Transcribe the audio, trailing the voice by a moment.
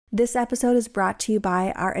This episode is brought to you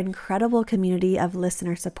by our incredible community of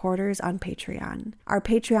listener supporters on Patreon. Our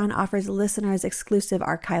Patreon offers listeners exclusive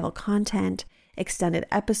archival content, extended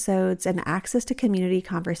episodes, and access to community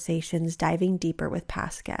conversations diving deeper with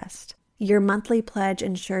past guests. Your monthly pledge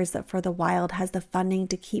ensures that For the Wild has the funding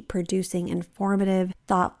to keep producing informative,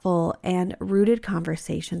 thoughtful, and rooted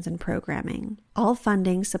conversations and programming. All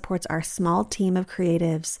funding supports our small team of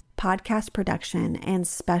creatives, podcast production, and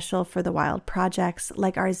special For the Wild projects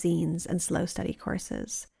like our zines and slow study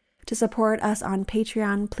courses. To support us on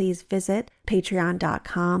Patreon, please visit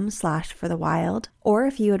patreon.com/forthewild. Or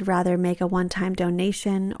if you would rather make a one-time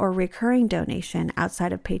donation or recurring donation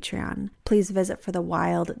outside of Patreon, please visit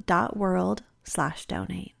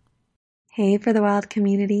forthewild.world/donate. Hey, For the Wild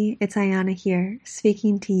community, it's Ayana here,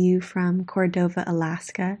 speaking to you from Cordova,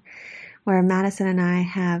 Alaska, where Madison and I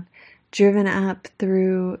have driven up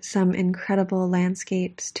through some incredible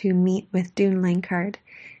landscapes to meet with Doon Lankard,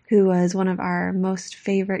 who was one of our most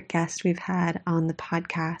favorite guests we've had on the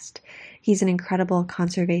podcast. He's an incredible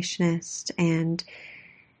conservationist and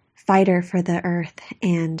fighter for the earth,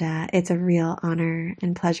 and it's a real honor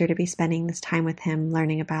and pleasure to be spending this time with him,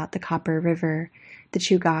 learning about the Copper River, the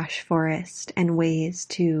Chugach Forest, and ways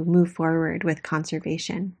to move forward with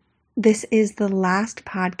conservation. This is the last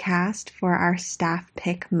podcast for our staff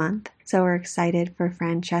pick month, so we're excited for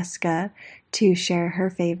Francesca to share her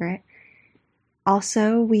favorite.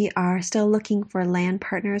 Also, we are still looking for land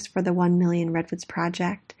partners for the 1 Million Redwoods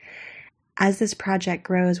Project. As this project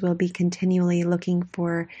grows, we'll be continually looking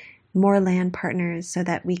for more land partners so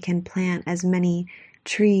that we can plant as many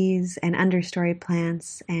trees and understory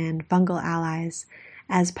plants and fungal allies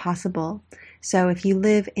as possible. So if you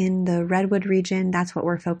live in the Redwood region, that's what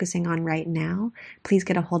we're focusing on right now. Please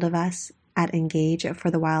get a hold of us at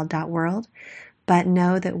engage@forthewild.world. But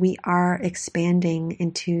know that we are expanding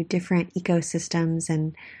into different ecosystems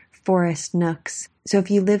and forest nooks. So if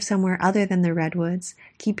you live somewhere other than the Redwoods,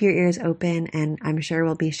 keep your ears open, and I'm sure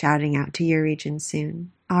we'll be shouting out to your region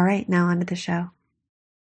soon. All right, now on to the show.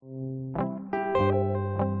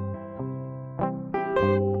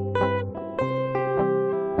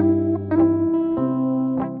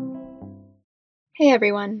 Hey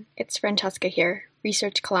everyone, it's Francesca here,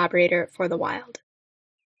 research collaborator at For the Wild.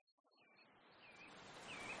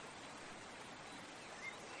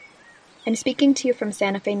 I'm speaking to you from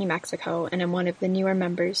Santa Fe, New Mexico, and I'm one of the newer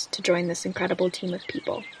members to join this incredible team of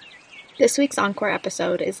people. This week's encore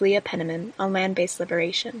episode is Leah Penniman on land-based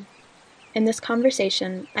liberation. In this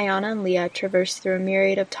conversation, Ayana and Leah traverse through a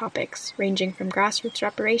myriad of topics ranging from grassroots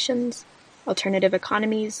reparations, alternative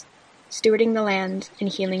economies, stewarding the land, and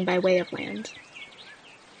healing by way of land.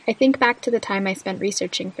 I think back to the time I spent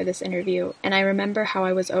researching for this interview, and I remember how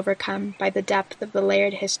I was overcome by the depth of the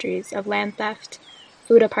layered histories of land theft,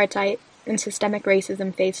 food apartheid, and systemic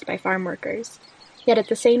racism faced by farm workers. Yet at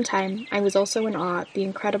the same time, I was also in awe at the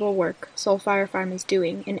incredible work Soulfire Farm is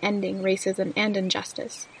doing in ending racism and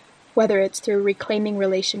injustice, whether it's through reclaiming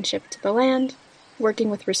relationship to the land,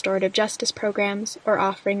 working with restorative justice programs, or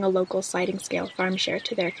offering a local sliding scale farm share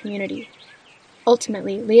to their community.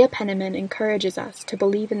 Ultimately, Leah Penniman encourages us to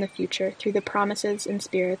believe in the future through the promises and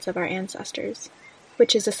spirits of our ancestors,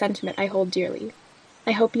 which is a sentiment I hold dearly.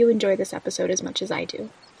 I hope you enjoy this episode as much as I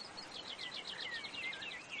do.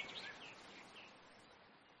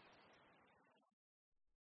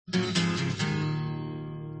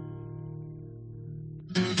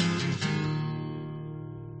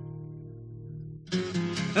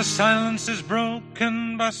 The silence is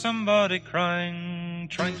broken by somebody crying,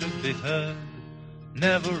 trying to be heard,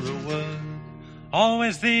 never a word.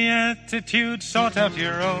 Always the attitude, sort out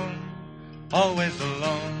your own, always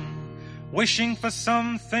alone, wishing for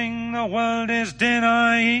something the world is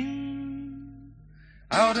denying.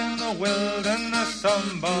 Out in the wilderness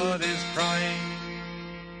somebody's crying.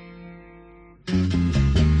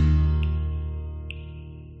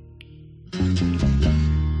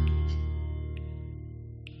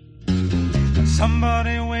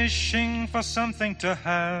 Somebody wishing for something to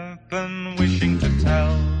happen, wishing to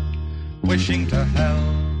tell, wishing to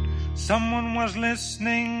help. Someone was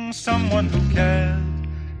listening, someone who cared,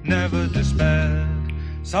 never despaired.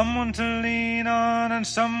 Someone to lean on and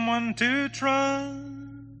someone to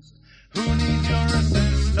trust, who needs your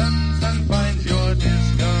assistance and finds your disgust.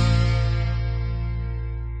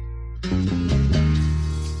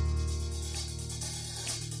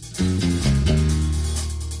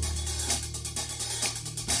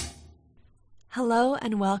 Hello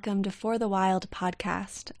and welcome to For the Wild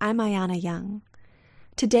podcast. I'm Ayana Young.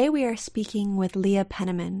 Today we are speaking with Leah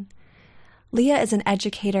Penniman. Leah is an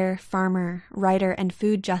educator, farmer, writer, and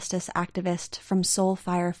food justice activist from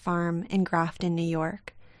Soulfire Farm in Grafton, New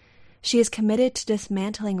York. She is committed to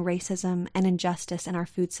dismantling racism and injustice in our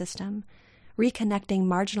food system, reconnecting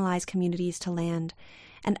marginalized communities to land,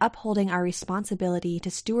 and upholding our responsibility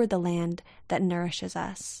to steward the land that nourishes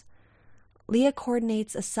us. Leah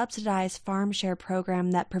coordinates a subsidized farm share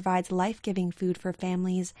program that provides life-giving food for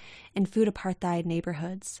families in food apartheid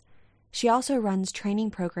neighborhoods. She also runs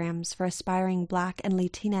training programs for aspiring Black and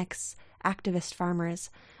Latinx activist farmers,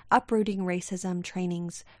 uprooting racism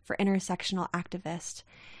trainings for intersectional activists,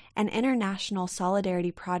 and international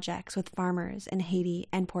solidarity projects with farmers in Haiti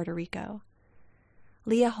and Puerto Rico.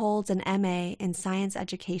 Leah holds an MA in Science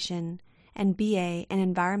Education and BA in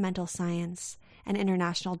Environmental Science and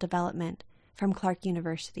International Development from Clark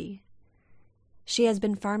University. She has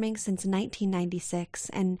been farming since 1996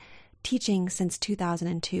 and teaching since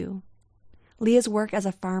 2002. Leah's work as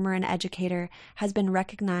a farmer and educator has been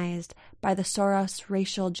recognized by the Soros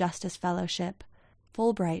Racial Justice Fellowship,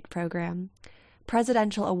 Fulbright Program,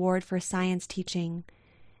 Presidential Award for Science Teaching,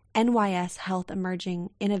 NYS Health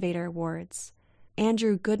Emerging Innovator Awards,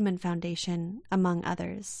 Andrew Goodman Foundation, among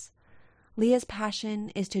others. Leah's passion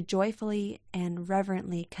is to joyfully and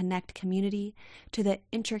reverently connect community to the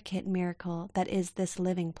intricate miracle that is this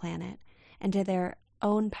living planet and to their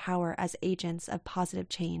own power as agents of positive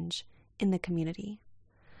change in the community.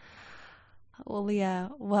 Well,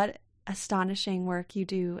 Leah, what astonishing work you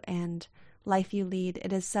do and life you lead.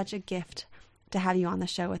 It is such a gift to have you on the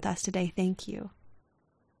show with us today. Thank you.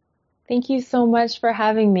 Thank you so much for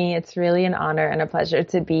having me. It's really an honor and a pleasure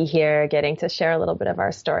to be here, getting to share a little bit of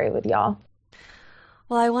our story with y'all.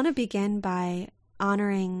 Well, I want to begin by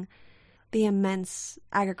honoring the immense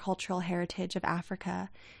agricultural heritage of Africa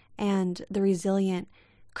and the resilient,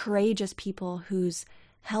 courageous people who's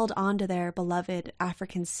held on to their beloved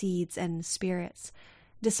African seeds and spirits,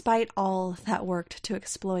 despite all that worked to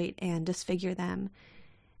exploit and disfigure them.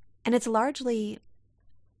 And it's largely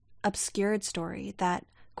obscured story that,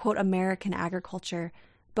 quote, American agriculture,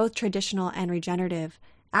 both traditional and regenerative,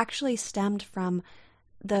 actually stemmed from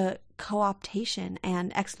the co-optation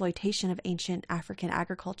and exploitation of ancient African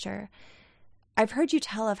agriculture. I've heard you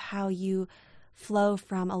tell of how you flow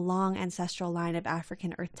from a long ancestral line of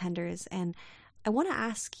African earth tenders, and I want to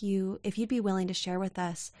ask you if you'd be willing to share with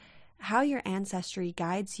us how your ancestry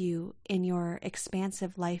guides you in your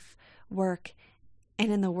expansive life work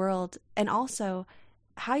and in the world, and also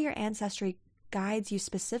how your ancestry guides you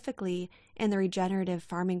specifically in the regenerative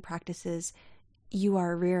farming practices you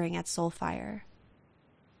are rearing at Soulfire.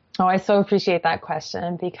 Oh, I so appreciate that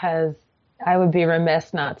question, because I would be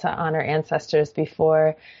remiss not to honor ancestors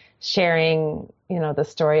before sharing, the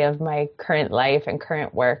story of my current life and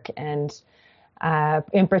current work. And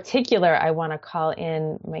in particular, I want to call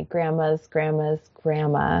in my grandma's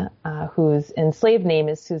grandma, whose enslaved name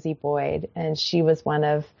is Susie Boyd. And she was one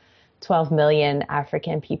of 12 million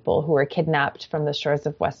African people who were kidnapped from the shores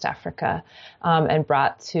of West Africa and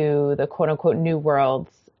brought to the quote unquote New World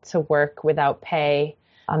to work without pay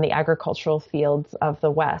on the agricultural fields of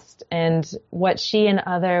the West. And what she and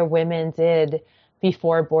other women did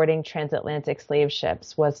before boarding transatlantic slave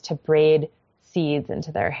ships was to braid seeds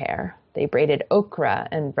into their hair. They braided okra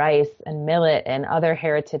and rice and millet and other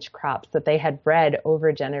heritage crops that they had bred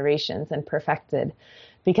over generations and perfected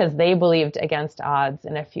because they believed against odds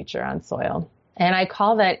in a future on soil. And I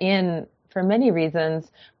call that in for many reasons,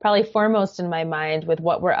 probably foremost in my mind with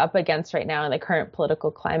what we're up against right now in the current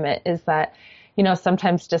political climate is that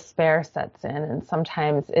sometimes despair sets in, and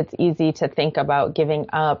sometimes it's easy to think about giving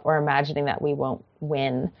up or imagining that we won't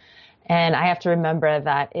win. And I have to remember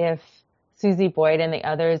that if Susie Boyd and the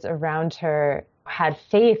others around her had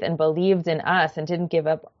faith and believed in us and didn't give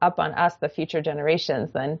up on us, the future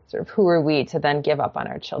generations, then sort of who are we to then give up on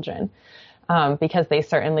our children? Because they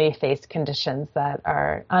certainly faced conditions that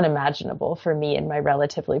are unimaginable for me in my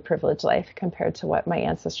relatively privileged life compared to what my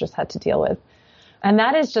ancestors had to deal with. And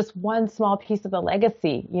that is just one small piece of the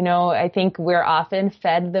legacy. I think we're often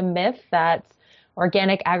fed the myth that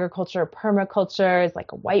organic agriculture, permaculture is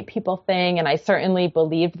like a white people thing. And I certainly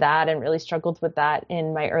believed that and really struggled with that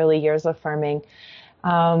in my early years of farming.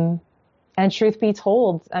 And truth be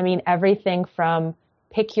told, everything from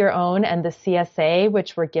Pick Your Own and the CSA,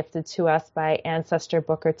 which were gifted to us by ancestor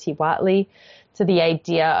Booker T. Watley, to the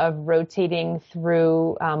idea of rotating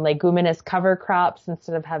through leguminous cover crops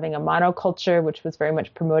instead of having a monoculture, which was very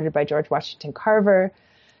much promoted by George Washington Carver,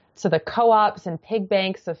 to the co-ops and pig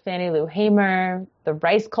banks of Fannie Lou Hamer, the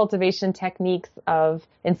rice cultivation techniques of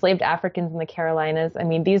enslaved Africans in the Carolinas.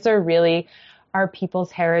 These are really our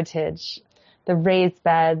people's heritage. The raised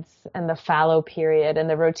beds and the fallow period and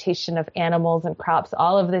the rotation of animals and crops,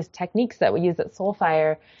 all of these techniques that we use at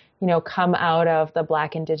Soulfire, come out of the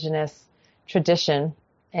Black Indigenous tradition.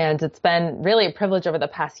 And it's been really a privilege over the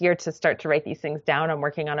past year to start to write these things down. I'm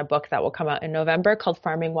working on a book that will come out in November called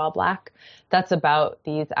Farming While Black. That's about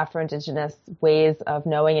these Afro-Indigenous ways of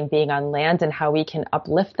knowing and being on land and how we can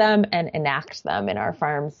uplift them and enact them in our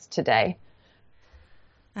farms today.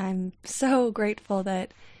 I'm so grateful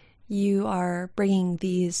that you are bringing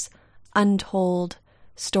these untold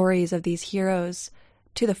stories of these heroes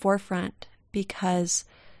to the forefront, because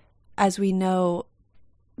as we know,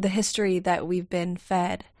 the history that we've been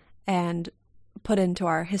fed and put into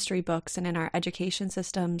our history books and in our education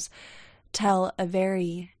systems tell a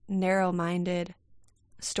very narrow-minded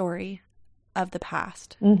story of the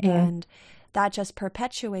past. Mm-hmm. And that just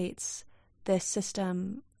perpetuates this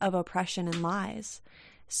system of oppression and lies.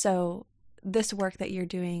 So this work that you're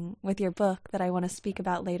doing with your book that I want to speak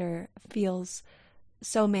about later feels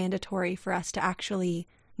so mandatory for us to actually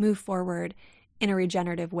move forward in a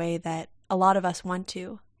regenerative way that a lot of us want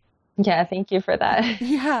to. Yeah, thank you for that.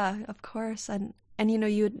 Yeah, of course. And you know,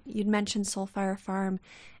 you'd mentioned Soulfire Farm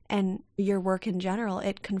and your work in general.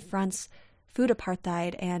 It confronts food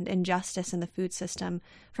apartheid and injustice in the food system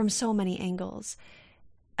from so many angles.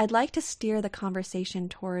 I'd like to steer the conversation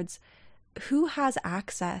towards who has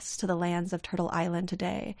access to the lands of Turtle Island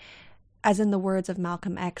today. As in the words of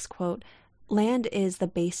Malcolm X, quote, "Land is the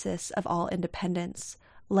basis of all independence.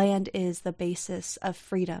 Land is the basis of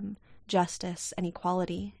freedom, justice, and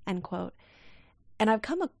equality," end quote. And I've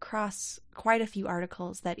come across quite a few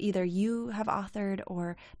articles that either you have authored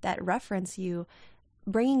or that reference you,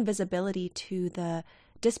 bringing visibility to the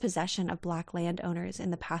dispossession of Black landowners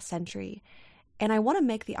in the past century. And I want to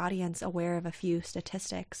make the audience aware of a few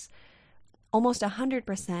statistics. Almost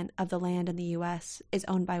 100% of the land in the U.S. is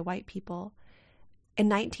owned by white people. In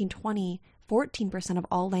 1920, 14% of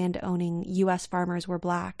all land-owning U.S. farmers were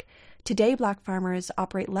Black. Today, Black farmers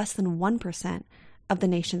operate less than 1% of the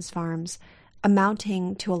nation's farms,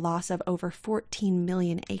 amounting to a loss of over 14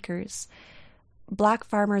 million acres. Black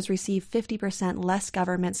farmers receive 50% less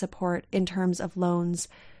government support in terms of loans,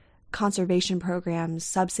 conservation programs,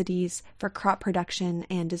 subsidies for crop production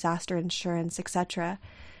and disaster insurance, etc.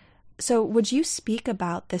 So would you speak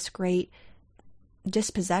about this great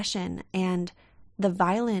dispossession and the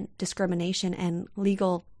violent discrimination and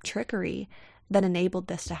legal trickery that enabled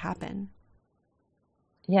this to happen?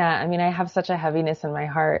 Yeah, I mean, I have such a heaviness in my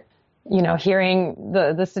heart, you know, hearing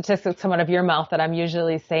the statistics come out of your mouth that I'm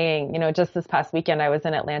usually saying. You know, just this past weekend, I was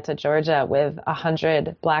in Atlanta, Georgia with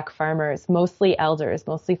 100 Black farmers, mostly elders,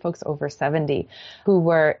 mostly folks over 70, who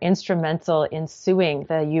were instrumental in suing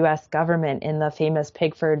the U.S. government in the famous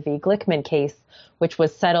Pigford v. Glickman case, which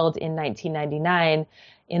was settled in 1999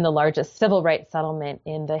 in the largest civil rights settlement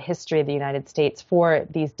in the history of the United States for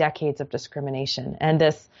these decades of discrimination. And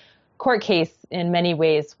this court case in many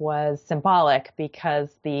ways was symbolic because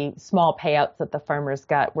the small payouts that the farmers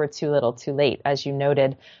got were too little too late. As you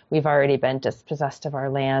noted, we've already been dispossessed of our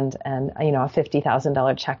land, and you know, a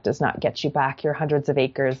 $50,000 check does not get you back your hundreds of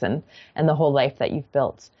acres and the whole life that you've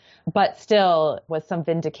built. But still was some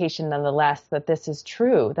vindication nonetheless that this is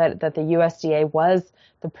true, that the USDA was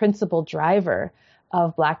the principal driver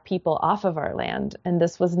of Black people off of our land. And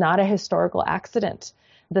this was not a historical accident.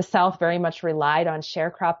 The South very much relied on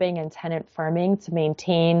sharecropping and tenant farming to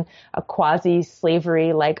maintain a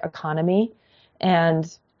quasi-slavery-like economy. And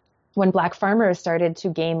when Black farmers started to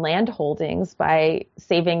gain land holdings by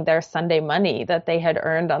saving their Sunday money that they had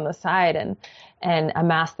earned on the side and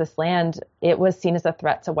amass this land, it was seen as a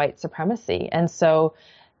threat to white supremacy. And so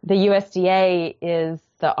the USDA is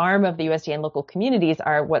the arm of the USDA, and local communities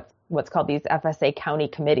are what's called these FSA county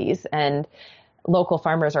committees. And local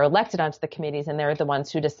farmers are elected onto the committees, and they're the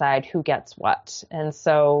ones who decide who gets what. And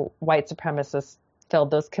so white supremacists filled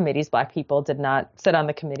those committees. Black people did not sit on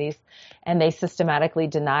the committees, and they systematically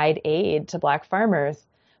denied aid to Black farmers.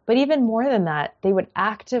 But even more than that, they would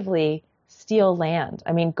actively steal land.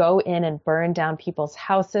 I mean, go in and burn down people's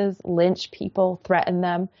houses, lynch people, threaten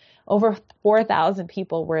them. Over 4,000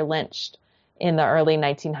 people were lynched in the early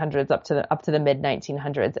 1900s up to the mid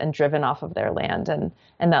 1900s and driven off of their land, and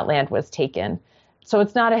that land was taken. So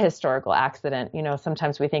it's not a historical accident. You know,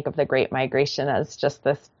 sometimes we think of the Great Migration as just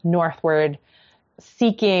this northward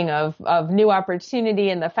seeking of new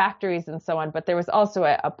opportunity in the factories and so on. But there was also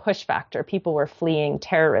a push factor. People were fleeing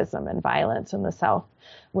terrorism and violence in the South,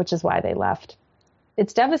 which is why they left.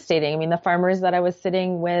 It's devastating. I mean, the farmers that I was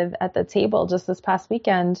sitting with at the table just this past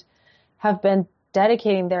weekend have been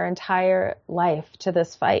dedicating their entire life to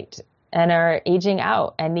this fight and are aging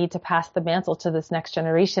out and need to pass the mantle to this next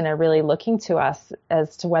generation, and really looking to us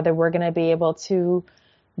as to whether we're going to be able to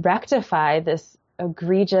rectify this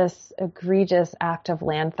egregious act of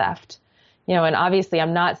land theft. And obviously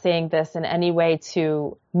I'm not saying this in any way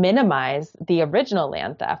to minimize the original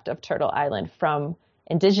land theft of Turtle Island from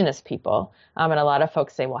Indigenous people. And a lot of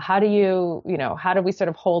folks say, well, how do we sort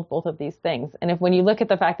of hold both of these things? And when you look at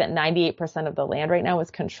the fact that 98% of the land right now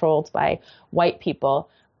is controlled by white people,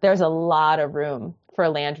 there's a lot of room for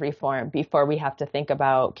land reform before we have to think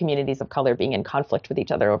about communities of color being in conflict with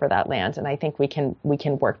each other over that land. And I think we can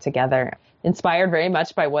work together, inspired very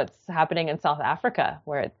much by what's happening in South Africa,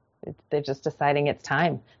 where they're just deciding it's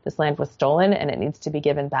time. This land was stolen and it needs to be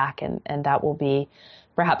given back. And that will be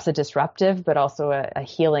perhaps a disruptive, but also a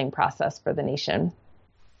healing process for the nation.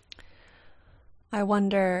 I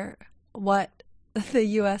wonder what the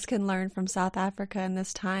U.S. can learn from South Africa in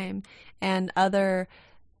this time and other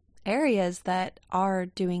areas that are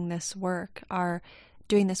doing this work of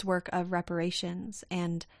reparations.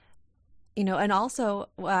 And, and also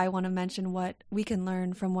I want to mention what we can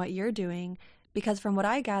learn from what you're doing, because from what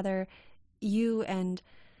I gather, you and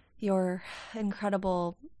your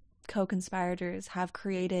incredible co-conspirators have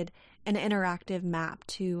created an interactive map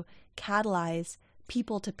to catalyze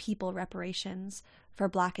people-to-people reparations for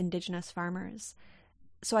Black Indigenous farmers.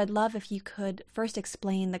 So I'd love if you could first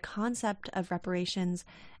explain the concept of reparations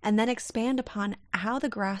and then expand upon how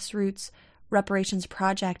the grassroots reparations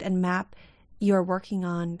project and map you're working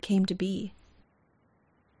on came to be.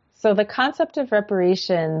 So the concept of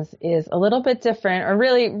reparations is a little bit different, or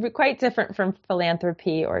really quite different from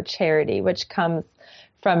philanthropy or charity, which comes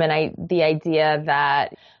from the idea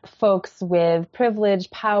that folks with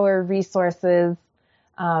privilege, power, resources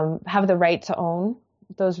have the right to own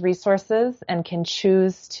those resources and can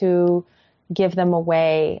choose to give them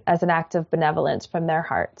away as an act of benevolence from their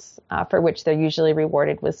hearts, for which they're usually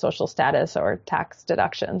rewarded with social status or tax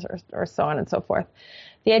deductions or so on and so forth.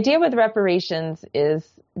 The idea with reparations is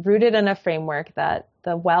rooted in a framework that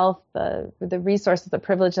the wealth, the resources, the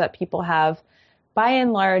privilege that people have, by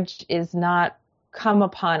and large, is not come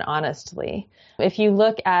upon honestly. If you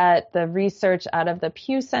look at the research out of the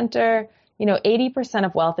Pew Center, 80%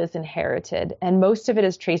 of wealth is inherited, and most of it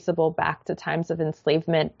is traceable back to times of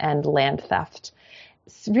enslavement and land theft.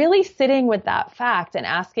 Really sitting with that fact and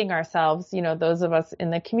asking ourselves, those of us in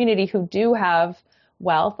the community who do have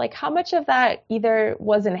wealth, like how much of that either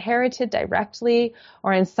was inherited directly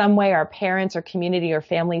or in some way our parents or community or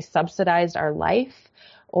family subsidized our life,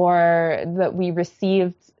 or that we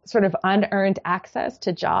received sort of unearned access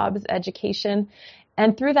to jobs, education.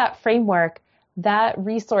 And through that framework, that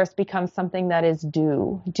resource becomes something that is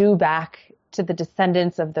due back to the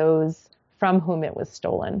descendants of those from whom it was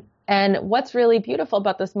stolen. And what's really beautiful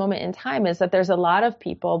about this moment in time is that there's a lot of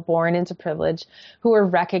people born into privilege who are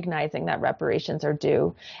recognizing that reparations are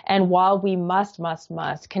due. And while we must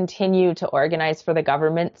continue to organize for the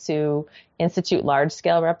government to institute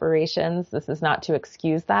large-scale reparations, this is not to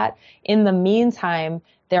excuse that. In the meantime,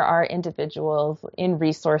 there are individuals in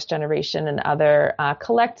resource generation and other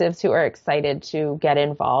collectives who are excited to get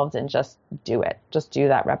involved and just do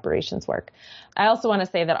that reparations work. I also want to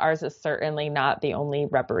say that ours is certainly not the only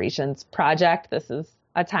reparations project. This is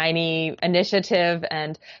a tiny initiative,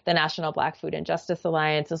 and the National Black Food and Justice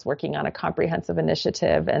Alliance is working on a comprehensive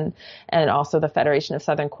initiative, and also the Federation of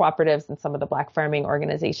Southern Cooperatives and some of the Black farming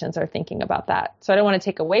organizations are thinking about that. So I don't want to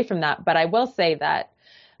take away from that, but I will say that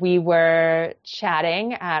we were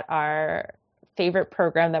chatting at our favorite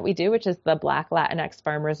program that we do, which is the Black Latinx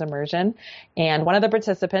Farmers Immersion. And one of the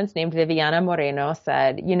participants, named Viviana Moreno,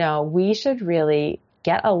 said, we should really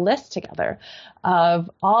get a list together of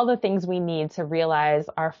all the things we need to realize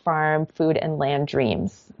our farm, food, and land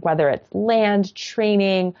dreams, whether it's land,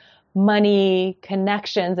 training, money,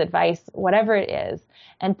 connections, advice, whatever it is,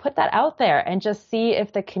 and put that out there and just see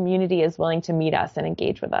if the community is willing to meet us and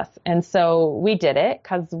engage with us. And so we did it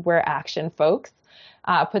because we're action folks.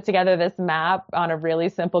 Put together this map on a really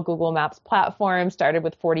simple Google Maps platform, started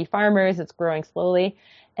with 40 farmers. It's growing slowly.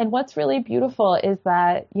 And what's really beautiful is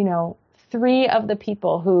that, 3 of the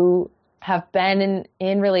people who have been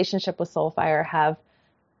in relationship with Soulfire have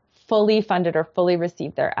fully funded or fully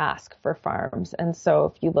received their ask for farms. And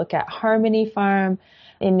so if you look at Harmony Farm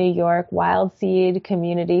in New York, Wild Seed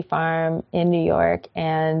Community Farm in New York,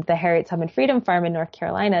 and the Harriet Tubman Freedom Farm in North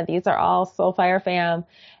Carolina, these are all Soulfire fam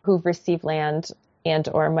who've received land and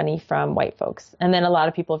or money from white folks. And then a lot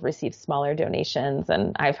of people have received smaller donations,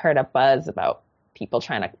 and I've heard a buzz about people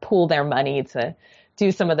trying to pool their money to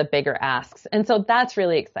do some of the bigger asks. And so that's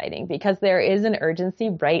really exciting because there is an urgency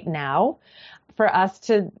right now for us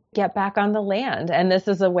to get back on the land. And this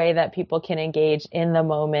is a way that people can engage in the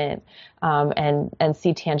moment and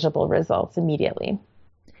see tangible results immediately.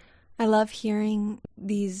 I love hearing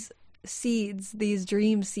these seeds, these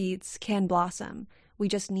dream seeds can blossom. We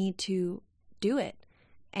just need to do it.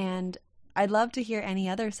 And I'd love to hear any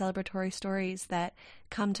other celebratory stories that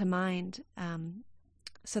come to mind,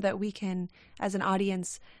 so that we can, as an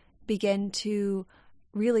audience, begin to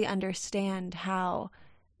really understand how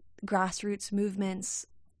grassroots movements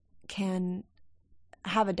can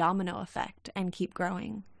have a domino effect and keep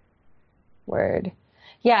growing. Word.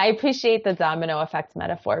 Yeah, I appreciate the domino effect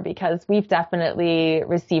metaphor, because we've definitely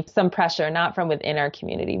received some pressure, not from within our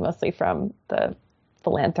community, mostly from the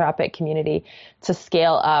philanthropic community, to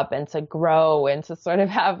scale up and to grow and to sort of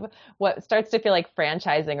have what starts to feel like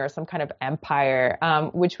franchising or some kind of empire,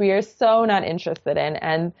 which we are so not interested in.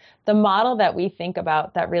 And the model that we think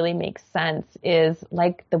about that really makes sense is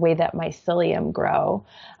like the way that mycelium grow,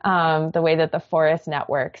 the way that the forest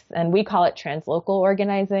networks, and we call it translocal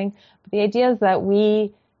organizing. But the idea is that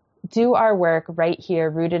we do our work right here,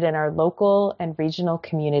 rooted in our local and regional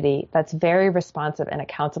community that's very responsive and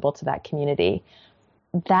accountable to that community.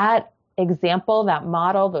 That example, that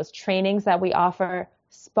model, those trainings that we offer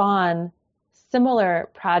spawn similar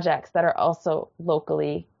projects that are also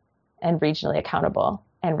locally and regionally accountable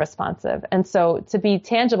and responsive. And so to be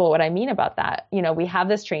tangible, what I mean about that, we have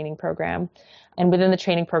this training program, and within the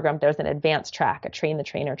training program, there's an advanced track, a train the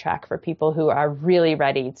trainer track for people who are really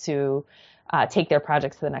ready to take their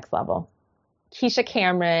projects to the next level. Keisha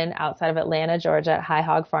Cameron, outside of Atlanta, Georgia, at High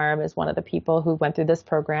Hog Farm, is one of the people who went through this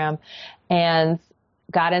program and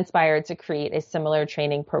got inspired to create a similar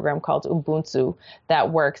training program called Ubuntu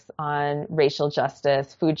that works on racial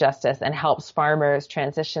justice, food justice, and helps farmers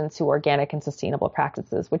transition to organic and sustainable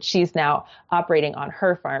practices, which she's now operating on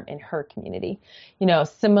her farm in her community.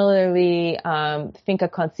 Similarly, Finca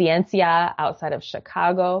Conciencia outside of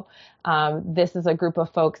Chicago. This is a group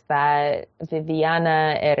of folks that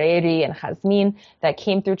Viviana Herreri and Jasmine that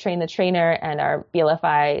came through Train the Trainer and our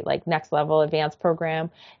BLFI next level advanced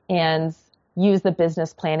program, and use the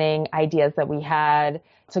business planning ideas that we had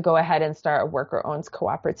to go ahead and start a worker owns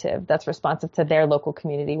cooperative that's responsive to their local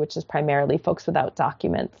community, which is primarily folks without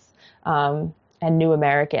documents, and new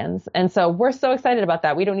Americans. And so we're so excited about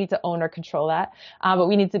that. We don't need to own or control that, but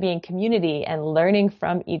we need to be in community and learning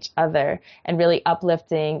from each other and really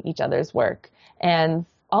uplifting each other's work. And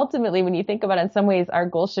ultimately, when you think about it, in some ways, our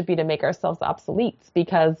goal should be to make ourselves obsolete,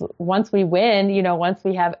 because once we win, once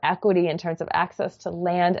we have equity in terms of access to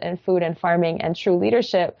land and food and farming and true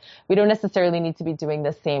leadership, we don't necessarily need to be doing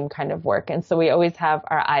the same kind of work. And so we always have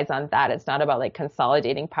our eyes on that. It's not about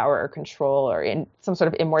consolidating power or control or in some sort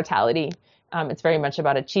of immortality. It's very much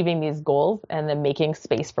about achieving these goals and then making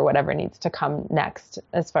space for whatever needs to come next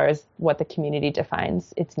as far as what the community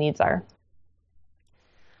defines its needs are.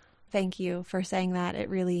 Thank you for saying that. It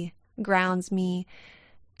really grounds me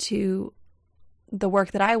to the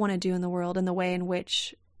work that I want to do in the world and the way in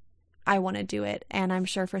which I want to do it. And I'm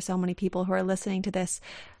sure for so many people who are listening to this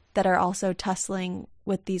that are also tussling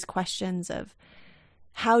with these questions of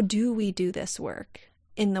how do we do this work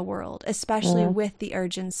in the world, especially with the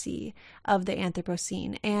urgency of the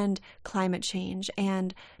Anthropocene and climate change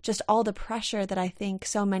and just all the pressure that I think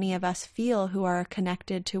so many of us feel who are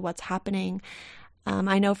connected to what's happening.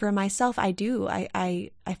 I know for myself, I do.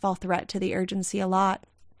 I fall threat to the urgency a lot.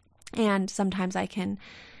 And sometimes I can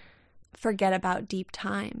forget about deep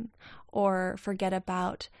time or forget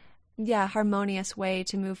about, harmonious way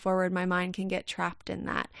to move forward. My mind can get trapped in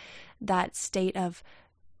that state of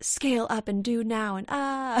scale up and do now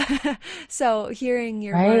and So hearing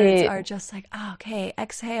your words are just okay,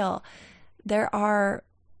 exhale. There are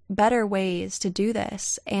better ways to do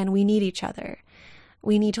this, and we need each other.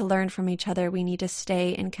 We need to learn from each other. We need to stay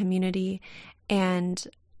in community and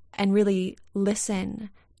really listen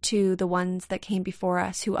to the ones that came before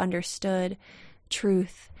us who understood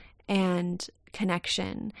truth and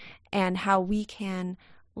connection and how we can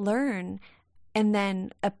learn and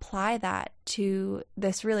then apply that to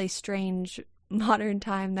this really strange modern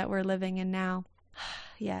time that we're living in now.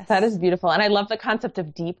 Yes. That is beautiful. And I love the concept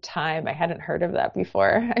of deep time. I hadn't heard of that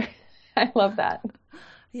before. I love that.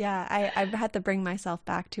 Yeah, I've had to bring myself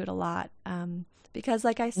back to it a lot because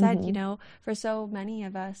like I said, for so many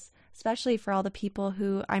of us, especially for all the people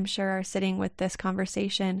who I'm sure are sitting with this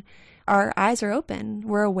conversation, our eyes are open.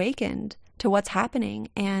 We're awakened to what's happening,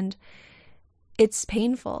 and it's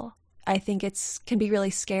painful. I think can be really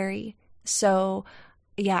scary. So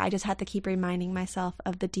I just had to keep reminding myself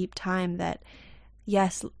of the deep time that,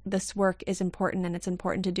 yes, this work is important and it's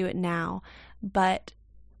important to do it now, but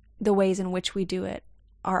the ways in which we do it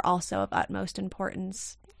are also of utmost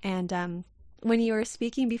importance. And when you were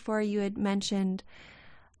speaking before, you had mentioned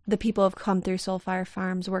the people who've come through Soulfire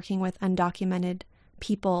Farms working with undocumented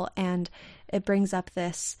people, and it brings up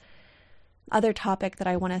this other topic that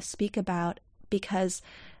I want to speak about, because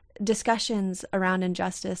discussions around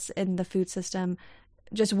injustice in the food system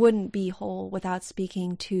just wouldn't be whole without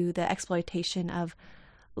speaking to the exploitation of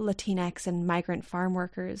Latinx and migrant farm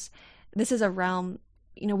workers. This is a realm,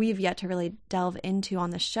 we've yet to really delve into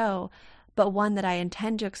on the show, but one that I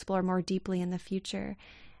intend to explore more deeply in the future.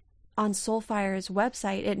 On Soulfire's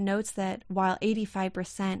website, it notes that while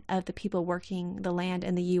 85% of the people working the land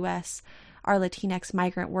in the U.S. are Latinx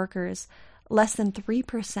migrant workers, less than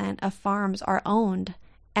 3% of farms are owned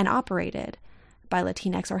and operated by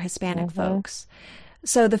Latinx or Hispanic folks.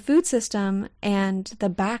 So the food system and the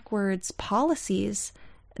backwards policies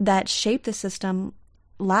that shape the system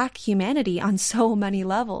lack humanity on so many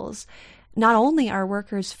levels. Not only are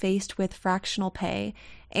workers faced with fractional pay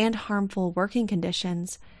and harmful working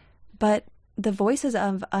conditions, but the voices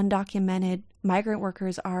of undocumented migrant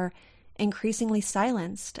workers are increasingly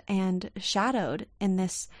silenced and shadowed in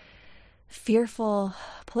this fearful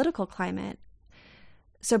political climate.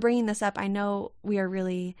 So bringing this up, I know we are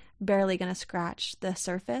really barely going to scratch the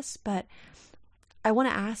surface, but I want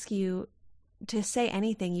to ask you to say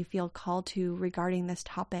anything you feel called to regarding these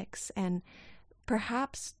topics and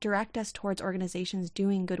perhaps direct us towards organizations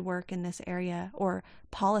doing good work in this area or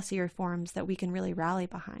policy reforms that we can really rally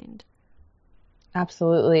behind.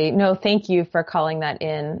 Absolutely. No, thank you for calling that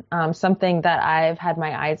in. Something that I've had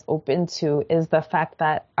my eyes open to is the fact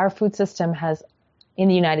that our food system in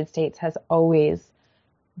the United States, has always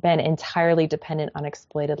been entirely dependent on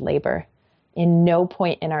exploited labor. In no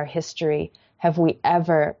point in our history have we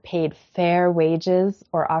ever paid fair wages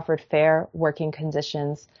or offered fair working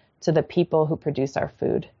conditions to the people who produce our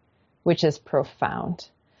food, which is profound.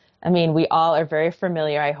 I mean, we all are very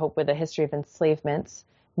familiar, I hope, with the history of enslavement,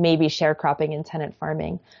 maybe sharecropping and tenant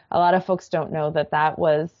farming. A lot of folks don't know that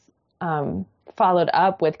was followed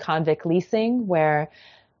up with convict leasing, where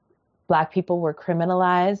Black people were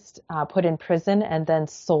criminalized, put in prison, and then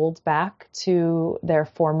sold back to their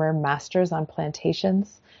former masters on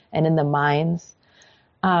plantations and in the mines.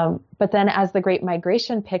 But then as the Great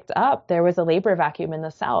Migration picked up, there was a labor vacuum in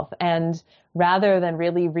the South. And rather than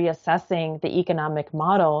really reassessing the economic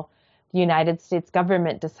model, the United States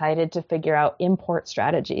government decided to figure out import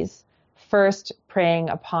strategies. First, preying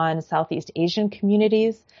upon Southeast Asian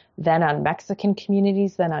communities, then on Mexican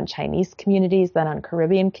communities, then on Chinese communities, then on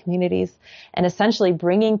Caribbean communities, and essentially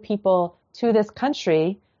bringing people to this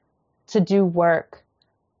country to do work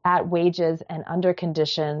at wages and under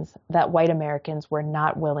conditions that white Americans were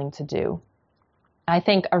not willing to do. I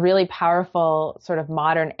think a really powerful sort of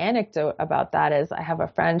modern anecdote about that is I have a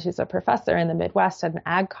friend who's a professor in the Midwest at an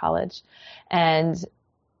ag college and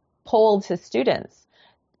polled his students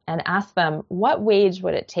and asked them, what wage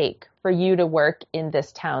would it take for you to work in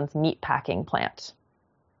this town's meat packing plant?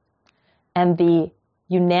 And the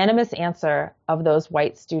unanimous answer of those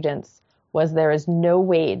white students was, there is no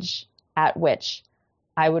wage at which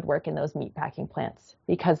I would work in those meat packing plants,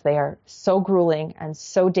 because they are so grueling and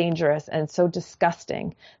so dangerous and so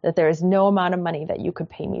disgusting that there is no amount of money that you could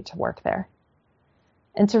pay me to work there.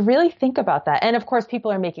 And to really think about that. And of course,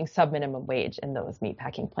 people are making sub-minimum wage in those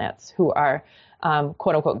meatpacking plants who are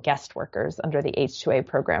quote unquote guest workers under the H-2A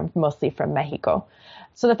program, mostly from Mexico.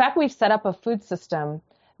 So the fact we've set up a food system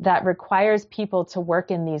that requires people to work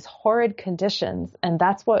in these horrid conditions, and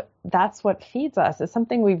that's what feeds us, is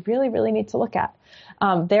something we really, really need to look at.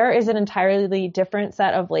 There is an entirely different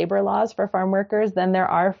set of labor laws for farm workers than there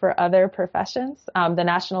are for other professions. The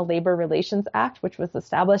National Labor Relations Act, which was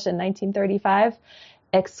established in 1935,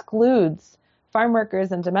 excludes farm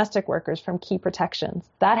workers and domestic workers from key protections.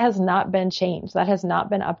 That has not been changed. That has not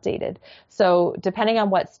been updated. So depending on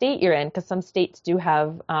what state you're in, because some states do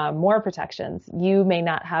have more protections, you may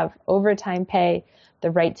not have overtime pay,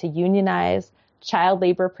 the right to unionize, child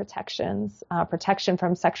labor protections, protection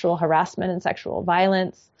from sexual harassment and sexual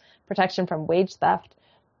violence, protection from wage theft,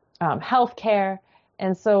 health care.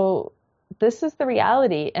 And so this is the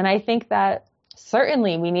reality. And I think that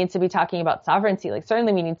certainly we need to be talking about sovereignty.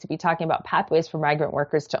 Certainly we need to be talking about pathways for migrant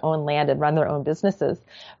workers to own land and run their own businesses.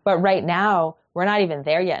 But right now, we're not even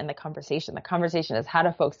there yet in the conversation. The conversation is, how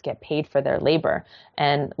do folks get paid for their labor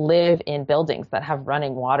and live in buildings that have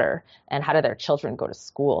running water? And how do their children go to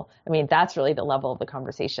school? I mean, that's really the level of the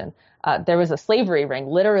conversation. There was a slavery ring,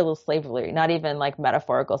 literal slavery, not even like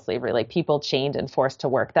metaphorical slavery, like people chained and forced to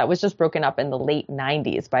work. That was just broken up in the late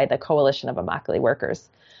 90s by the Coalition of Immokalee Workers.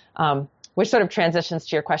 Which sort of transitions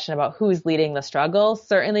to your question about who's leading the struggle.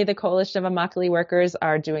 Certainly the Coalition of Immokalee Workers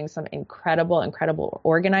are doing some incredible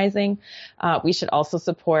organizing. We should also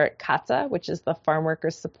support CATA, which is the Farm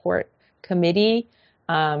Workers Support Committee,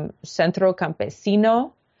 Centro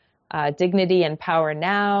Campesino, Dignity and Power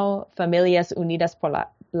Now, Familias Unidas por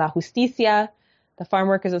la Justicia, the Farm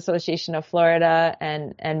Workers Association of Florida,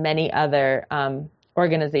 and many other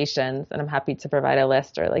organizations. And I'm happy to provide a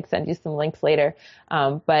list or like send you some links later.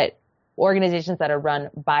 But organizations that are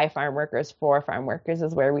run by farm workers for farm workers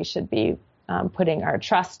is where we should be putting our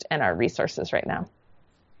trust and our resources right now.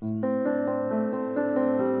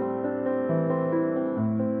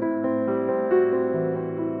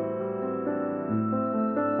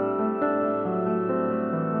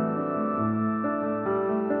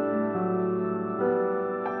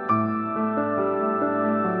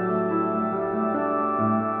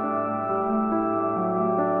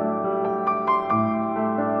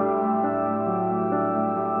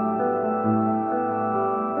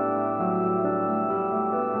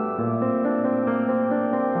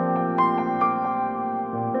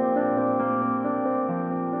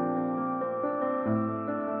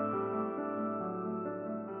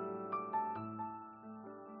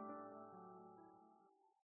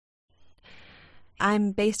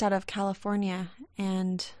 I'm based out of California,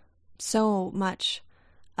 and so much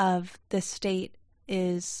of this state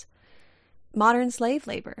is modern slave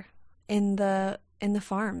labor in the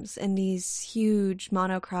farms, in these huge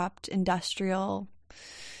monocropped industrial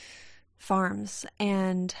farms.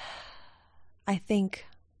 And I think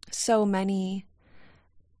so many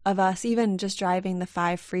of us, even just driving the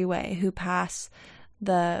 5 freeway, who pass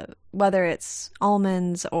whether it's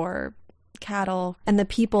almonds or cattle, and the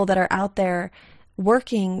people that are out there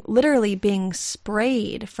working, literally being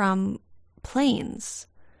sprayed from planes,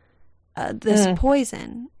 this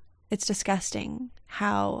poison. It's disgusting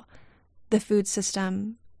how the food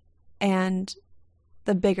system and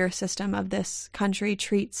the bigger system of this country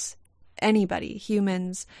treats anybody,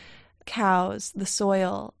 humans, cows, the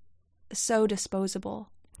soil, so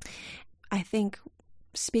disposable. I think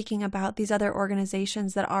speaking about these other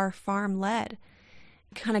organizations that are farm-led,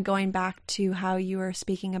 kind of going back to how you were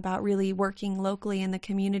speaking about really working locally in the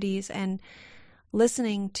communities and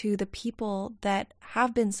listening to the people that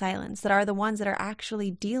have been silenced, that are the ones that are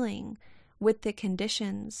actually dealing with the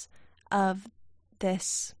conditions of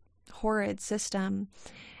this horrid system,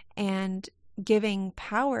 and giving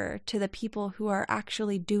power to the people who are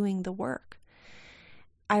actually doing the work.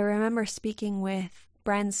 I remember speaking with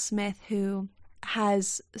Bren Smith, who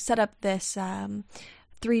has set up this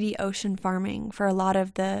 3D ocean farming for a lot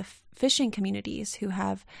of the fishing communities who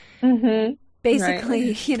have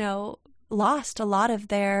basically, lost a lot of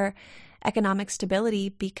their economic stability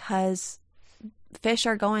because fish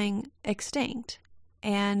are going extinct,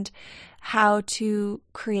 and how to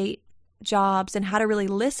create jobs and how to really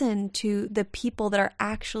listen to the people that are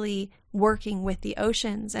actually working with the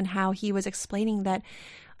oceans, and how he was explaining that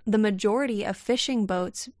the majority of fishing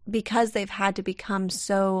boats, because they've had to become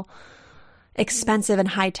so expensive and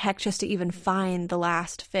high tech just to even find the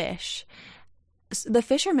last fish, the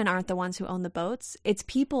fishermen aren't the ones who own the boats. It's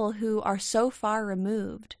people who are so far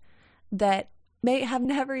removed that may have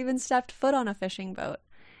never even stepped foot on a fishing boat.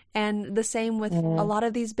 And the same with a lot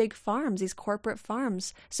of these big farms, these corporate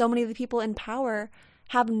farms. So many of the people in power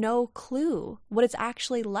have no clue what it's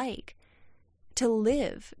actually like to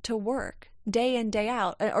live, to work day in, day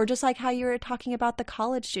out. Or just like how you were talking about the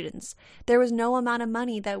college students, there was no amount of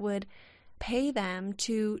money that would pay them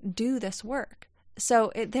to do this work.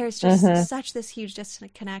 So there's just such this huge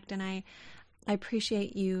disconnect, and I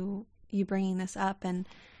appreciate you bringing this up, and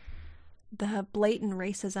the blatant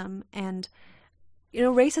racism. And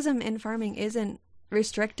racism in farming isn't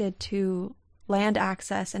restricted to land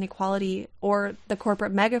access and equality or the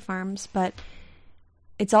corporate mega farms, but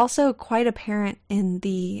it's also quite apparent in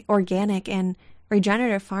the organic and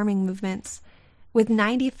regenerative farming movements. With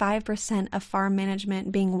 95% of farm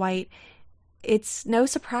management being white, it's no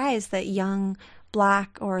surprise that young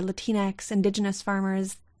Black or Latinx Indigenous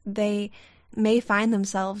farmers, they may find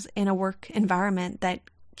themselves in a work environment that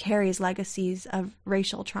carries legacies of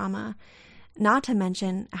racial trauma. Not to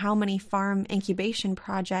mention how many farm incubation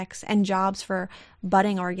projects and jobs for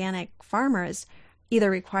budding organic farmers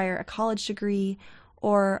either require a college degree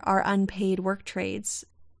or are unpaid work trades,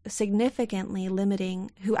 significantly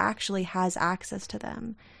limiting who actually has access to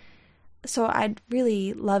them. So I'd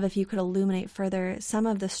really love if you could illuminate further some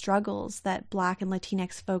of the struggles that Black and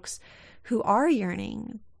Latinx folks who are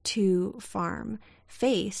yearning to farm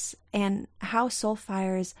face, and how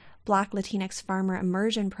Soulfire's Black Latinx Farmer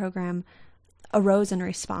Immersion Program arose in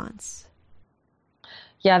response.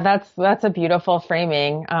 Yeah, that's a beautiful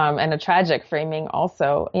framing, and a tragic framing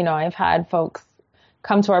also. I've had folks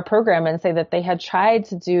come to our program and say that they had tried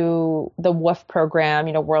to do the WWOOF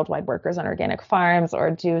program, Worldwide Workers on Organic Farms, or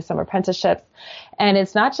do some apprenticeships. And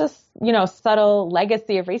it's not just, subtle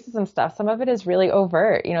legacy of racism stuff. Some of it is really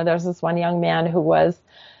overt. There's this one young man who was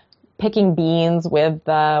picking beans with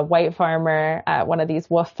the white farmer at one of these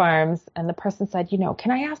wolf farms. And the person said,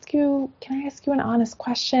 can I ask you an honest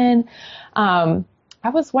question? I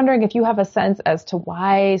was wondering if you have a sense as to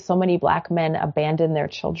why so many Black men abandon their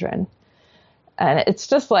children. And it's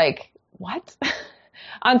just like, what?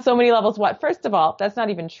 On so many levels, what? First of all, that's not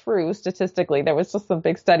even true statistically. There was just some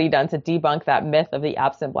big study done to debunk that myth of the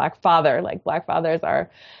absent Black father. Like, Black fathers are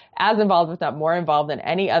as involved, if not more involved, than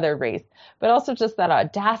any other race. But also just that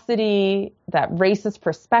audacity, that racist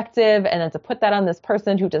perspective, and then to put that on this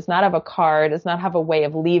person who does not have a car, does not have a way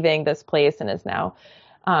of leaving this place, and is now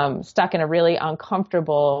stuck in a really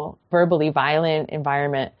uncomfortable, verbally violent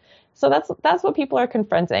environment. So that's what people are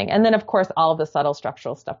confronting. And then, of course, all of the subtle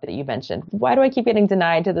structural stuff that you mentioned. Why do I keep getting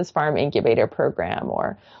denied to this farm incubator program?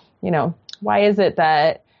 Or, why is it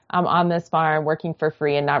that I'm on this farm working for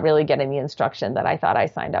free and not really getting the instruction that I thought I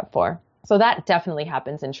signed up for? So that definitely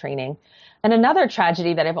happens in training. And another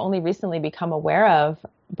tragedy that I've only recently become aware of,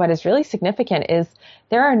 but is really significant, is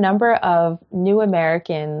there are a number of new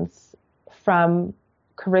Americans from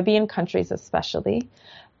Caribbean countries especially,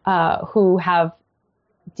 who have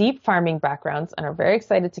deep farming backgrounds and are very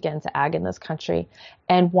excited to get into ag in this country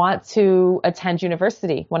and want to attend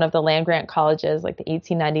university, one of the land grant colleges, like the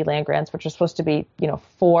 1890 land grants, which are supposed to be,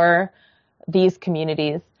 for these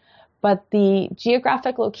communities. But the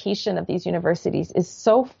geographic location of these universities is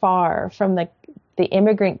so far from the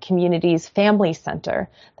immigrant community's family center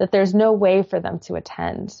that there's no way for them to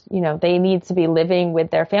attend. They need to be living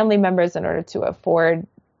with their family members in order to afford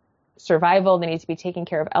survival. They need to be taking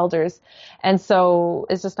care of elders. And so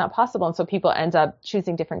it's just not possible. And so people end up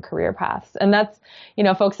choosing different career paths. And that's,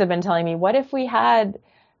 folks have been telling me, what if we had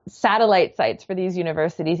satellite sites for these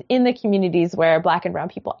universities in the communities where Black and brown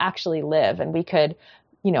people actually live, and we could,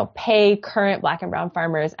 pay current Black and brown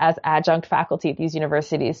farmers as adjunct faculty at these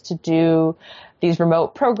universities to do these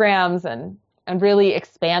remote programs and really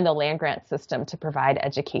expand the land grant system to provide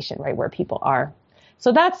education right where people are.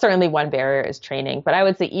 So that's certainly one barrier, is training. But I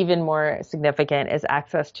would say even more significant is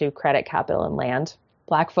access to credit, capital, and land.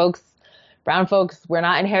 Black folks, brown folks, we're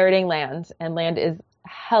not inheriting land, and land is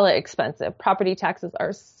hella expensive. Property taxes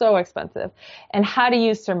are so expensive. And how do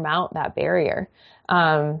you surmount that barrier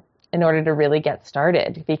in order to really get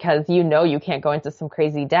started? Because you can't go into some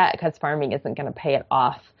crazy debt because farming isn't going to pay it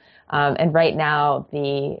off. And right now,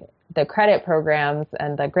 the credit programs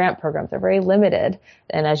and the grant programs are very limited.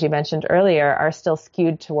 And as you mentioned earlier, are still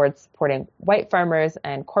skewed towards supporting white farmers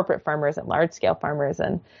and corporate farmers and large scale farmers.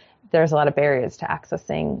 And there's a lot of barriers to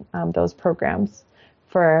accessing those programs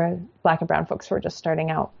for Black and brown folks who are just starting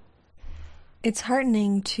out. It's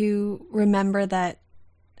heartening to remember that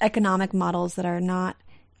economic models that are not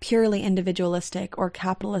purely individualistic or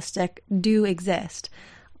capitalistic do exist,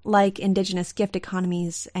 like indigenous gift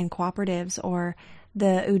economies and cooperatives, or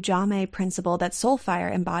the Ujamaa principle that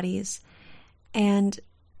Soulfire embodies. And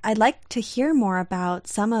I'd like to hear more about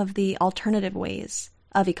some of the alternative ways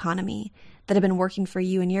of economy that have been working for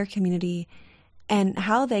you and your community, and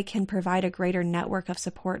how they can provide a greater network of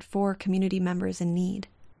support for community members in need.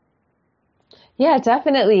 Yeah,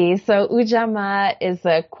 definitely. So Ujamaa is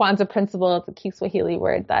a Kwanzaa principle. It's a Kiswahili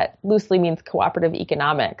word that loosely means cooperative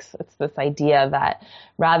economics. It's this idea that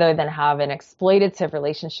rather than have an exploitative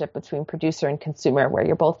relationship between producer and consumer, where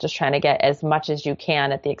you're both just trying to get as much as you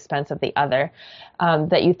can at the expense of the other,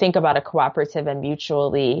 that you think about a cooperative and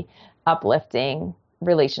mutually uplifting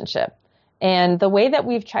relationship. And the way that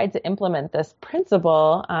we've tried to implement this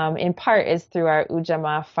principle, in part, is through our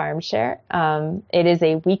Ujamaa Farm Share. It is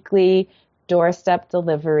a weekly doorstep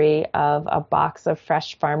delivery of a box of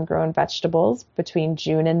fresh farm-grown vegetables between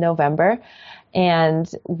June and November.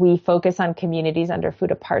 And we focus on communities under food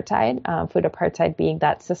apartheid, food apartheid being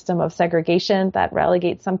that system of segregation that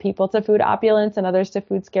relegates some people to food opulence and others to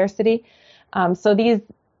food scarcity. So these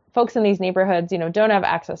folks in these neighborhoods, don't have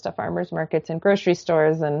access to farmers markets and grocery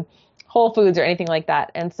stores and Whole Foods or anything like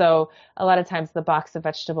that. And so a lot of times the box of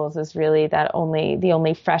vegetables is really the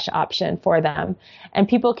only fresh option for them. And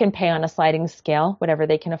people can pay on a sliding scale, whatever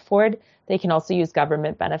they can afford. They can also use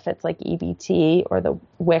government benefits like EBT or the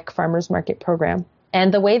WIC Farmers Market Program.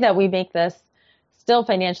 And the way that we make this still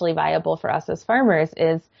financially viable for us as farmers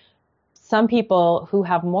is some people who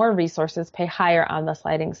have more resources pay higher on the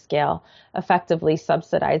sliding scale, effectively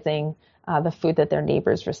subsidizing the food that their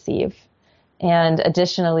neighbors receive. And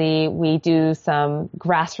additionally, we do some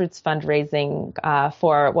grassroots fundraising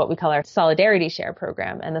for what we call our Solidarity Share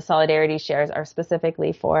program. And the Solidarity Shares are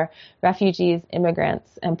specifically for refugees,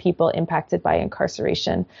 immigrants, and people impacted by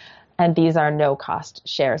incarceration. And these are no-cost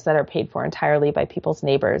shares that are paid for entirely by people's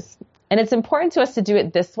neighbors. And it's important to us to do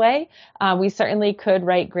it this way. We certainly could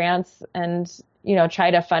write grants and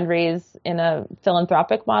try to fundraise in a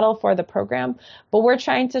philanthropic model for the program. But we're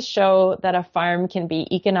trying to show that a farm can be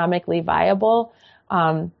economically viable,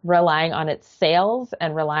 relying on its sales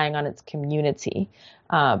and relying on its community,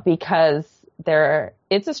 because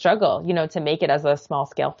it's a struggle, to make it as a small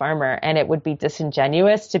scale farmer. And it would be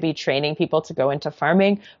disingenuous to be training people to go into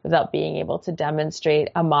farming without being able to demonstrate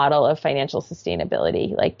a model of financial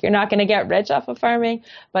sustainability. Like, you're not going to get rich off of farming,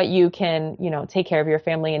 but you can, take care of your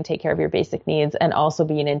family and take care of your basic needs, and also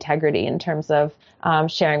be in integrity in terms of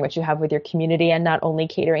sharing what you have with your community, and not only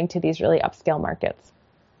catering to these really upscale markets.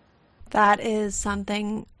 That is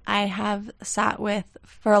something I have sat with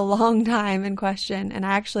for a long time in question, and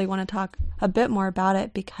I actually want to talk a bit more about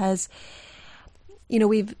it because,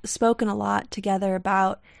 we've spoken a lot together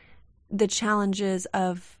about the challenges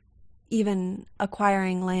of even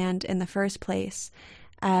acquiring land in the first place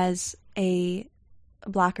as a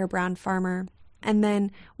Black or brown farmer. And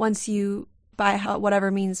then once you, by whatever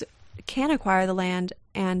means, can acquire the land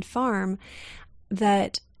and farm,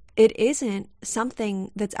 that it isn't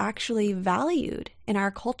something that's actually valued in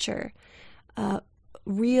our culture.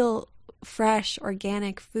 Real, fresh,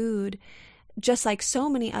 organic food, just like so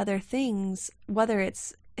many other things, whether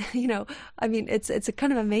it's, it's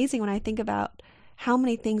kind of amazing when I think about how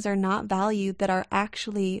many things are not valued that are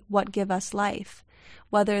actually what give us life,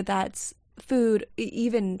 whether that's food,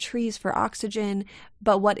 even trees for oxygen.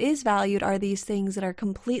 But what is valued are these things that are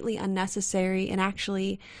completely unnecessary and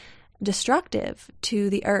actually destructive to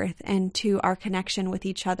the earth and to our connection with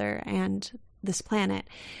each other and this planet.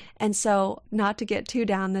 And so, not to get too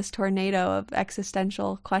down this tornado of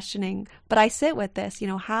existential questioning, but I sit with this,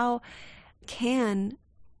 how can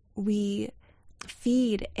we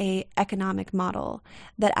feed a economic model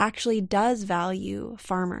that actually does value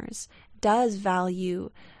farmers, does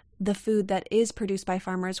value the food that is produced by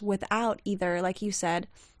farmers, without either, like you said,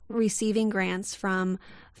 receiving grants from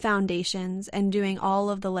foundations and doing all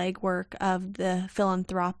of the legwork of the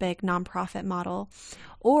philanthropic nonprofit model,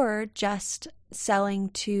 or just selling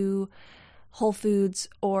to Whole Foods,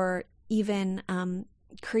 or even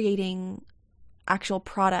creating actual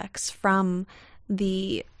products from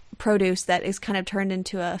the produce that is kind of turned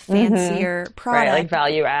into a fancier product. Right, like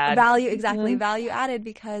value add. Value added,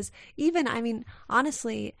 because even,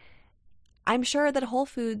 honestly, I'm sure that Whole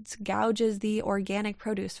Foods gouges the organic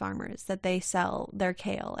produce farmers that they sell their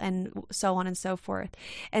kale and so on and so forth.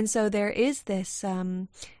 And so there is this,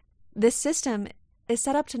 this system is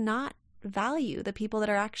set up to not value the people that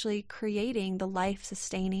are actually creating the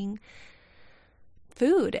life-sustaining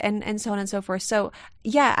food and so on and so forth. So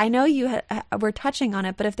yeah, I know you were touching on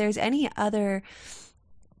it, but if there's any other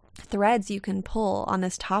threads you can pull on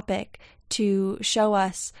this topic to show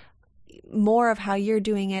us more of how you're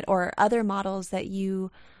doing it, or other models that you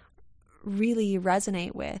really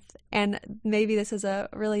resonate with. And maybe this is a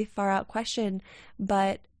really far out question,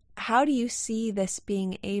 but how do you see this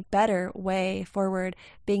being a better way forward,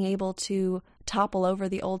 being able to topple over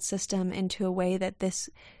the old system into a way that this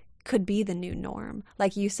could be the new norm?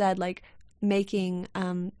 Like you said, like making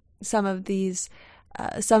some of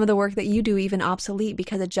the work that you do even obsolete,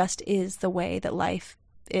 because it just is the way that life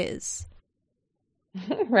is.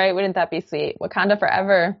 Right. Wouldn't that be sweet? Wakanda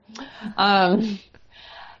forever. I'm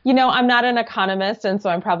not an economist, and so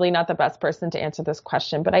I'm probably not the best person to answer this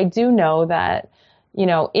question, but I do know that,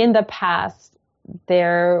 in the past,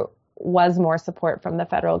 there was more support from the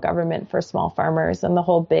federal government for small farmers, and the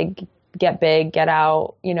whole big, get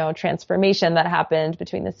out, transformation that happened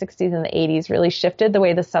between the 60s and the 80s really shifted the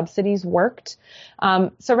way the subsidies worked.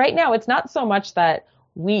 So right now, it's not so much that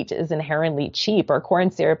wheat is inherently cheap or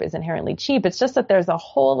corn syrup is inherently cheap. It's just that there's a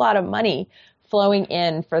whole lot of money flowing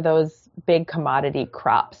in for those big commodity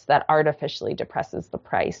crops that artificially depresses the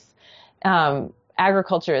price.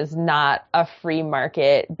 Agriculture is not a free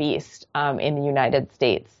market beast in the United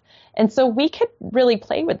States. And so we could really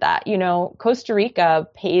play with that. Costa Rica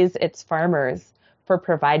pays its farmers for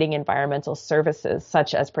providing environmental services,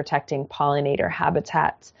 such as protecting pollinator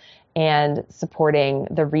habitat and supporting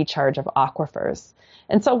the recharge of aquifers.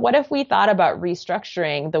 And so what if we thought about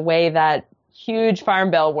restructuring the way that huge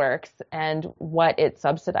farm bill works and what it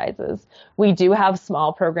subsidizes? We do have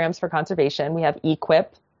small programs for conservation. We have EQIP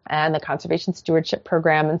and the Conservation Stewardship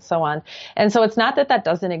Program and so on. And so it's not that that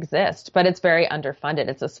doesn't exist, but it's very underfunded.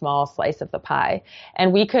 It's a small slice of the pie.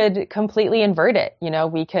 And we could completely invert it.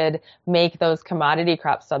 We could make those commodity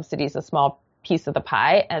crop subsidies a small piece of the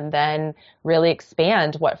pie, and then really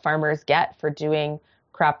expand what farmers get for doing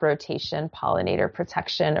crop rotation, pollinator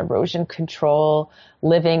protection, erosion control,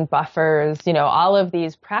 living buffers, all of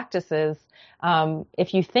these practices,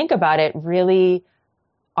 if you think about it, really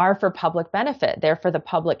are for public benefit. They're for the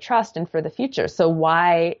public trust and for the future. So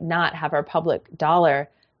why not have our public dollar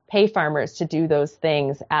pay farmers to do those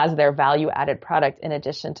things as their value added product in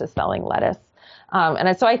addition to selling lettuce?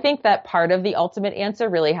 And so I think that part of the ultimate answer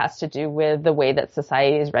really has to do with the way that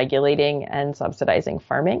society is regulating and subsidizing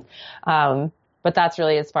farming. But that's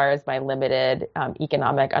really as far as my limited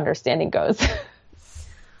economic understanding goes.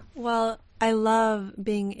 Well, I love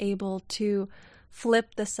being able to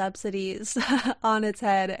flip the subsidies on its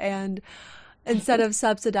head, and instead of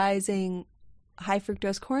subsidizing high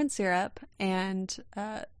fructose corn syrup and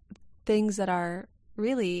things that are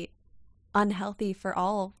really unhealthy for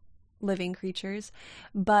all living creatures,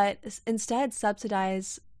 but instead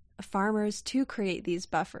subsidize farmers to create these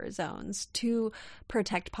buffer zones to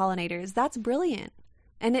protect pollinators. That's brilliant.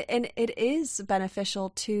 And it is beneficial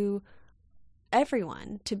to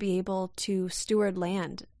everyone to be able to steward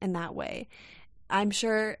land in that way. I'm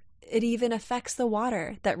sure it even affects the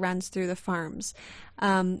water that runs through the farms.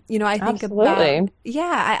 I think Absolutely. about,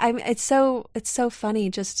 yeah, it's so funny,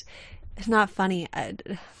 just not funny.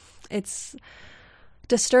 It's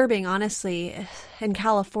disturbing, honestly, in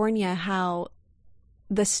California, how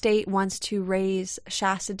the state wants to raise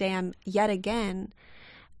Shasta Dam yet again,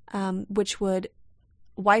 which would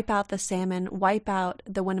wipe out the salmon, wipe out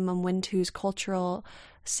the Winnemem-Wintu's cultural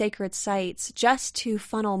sacred sites, just to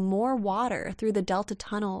funnel more water through the Delta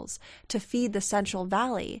tunnels to feed the Central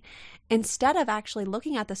Valley, instead of actually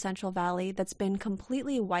looking at the Central Valley that's been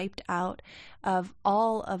completely wiped out of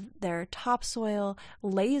all of their topsoil,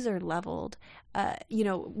 laser leveled.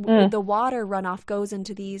 The water runoff goes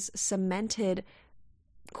into these cemented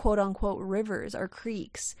quote unquote rivers or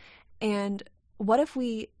creeks. And what if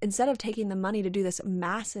we, instead of taking the money to do this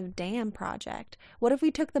massive dam project, what if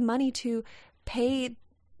we took the money to pay,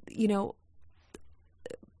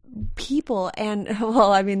 people and,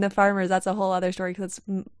 the farmers, that's a whole other story because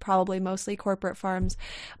it's probably mostly corporate farms,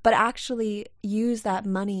 but actually use that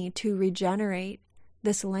money to regenerate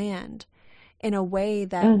this land in a way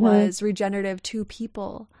that was regenerative to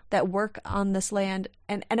people that work on this land.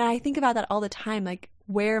 And I think about that all the time, like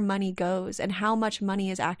where money goes and how much money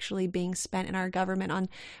is actually being spent in our government on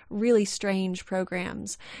really strange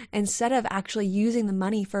programs, instead of actually using the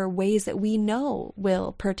money for ways that we know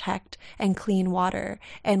will protect and clean water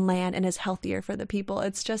and land and is healthier for the people.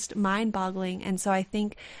 It's just mind-boggling. And so I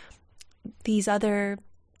think these other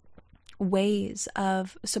ways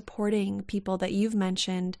of supporting people that you've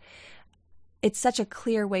mentioned, it's such a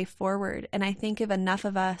clear way forward. And I think if enough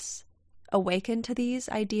of us awaken to these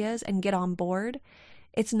ideas and get on board,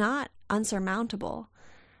 it's not unsurmountable.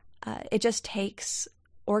 It just takes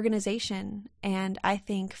organization and I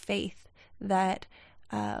think faith that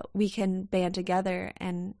we can band together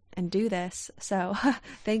and do this. So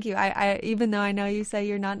thank you. I even though I know you say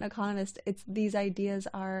you're not an economist, these ideas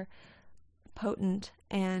are potent,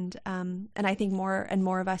 and I think more and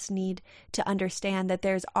more of us need to understand that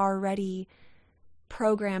there's already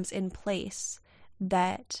programs in place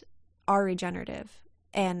that are regenerative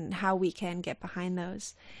and how we can get behind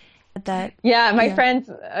those. My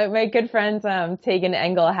good friends, Tegan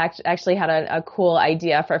Engel actually had a cool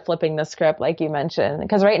idea for flipping the script, like you mentioned,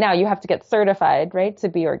 because right now you have to get certified, right, to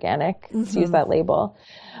be organic, to use that label.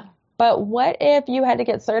 But what if you had to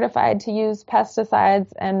get certified to use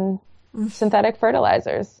pesticides and synthetic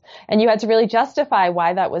fertilizers, and you had to really justify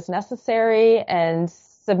why that was necessary and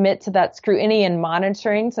submit to that scrutiny and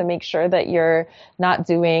monitoring to make sure that you're not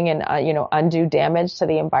doing an undue damage to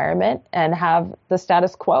the environment, and have the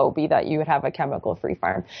status quo be that you would have a chemical-free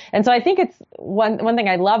farm. And so I think it's one thing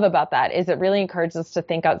I love about that is it really encourages us to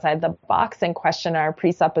think outside the box and question our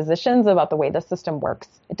presuppositions about the way the system works.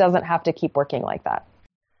 It doesn't have to keep working like that.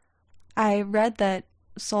 I read that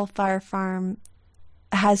Soulfire Farm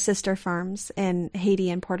has sister farms in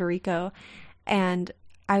Haiti and Puerto Rico, and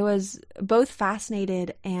I was both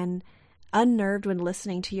fascinated and unnerved when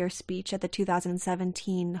listening to your speech at the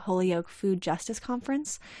 2017 Holyoke Food Justice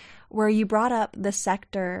Conference, where you brought up the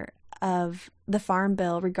sector of the Farm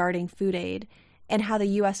Bill regarding food aid and how the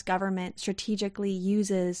U.S. government strategically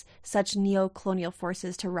uses such neo-colonial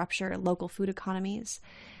forces to rupture local food economies.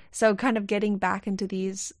 So kind of getting back into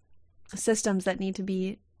these systems that need to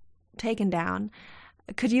be taken down,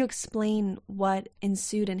 could you explain what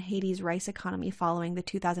ensued in Haiti's rice economy following the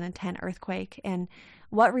 2010 earthquake, and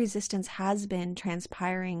what resistance has been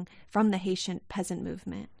transpiring from the Haitian peasant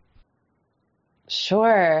movement?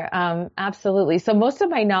 Sure, absolutely. So most of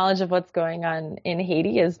my knowledge of what's going on in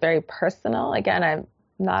Haiti is very personal. Again, I'm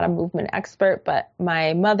not a movement expert, but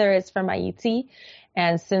my mother is from Haiti,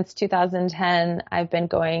 And since 2010, I've been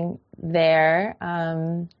going there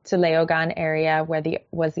to Léogâne area where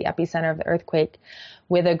was the epicenter of the earthquake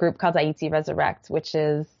with a group called Haiti Resurrect, which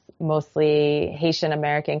is mostly Haitian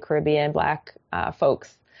American, Caribbean, Black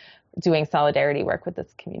folks doing solidarity work with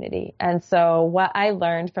this community. And so what I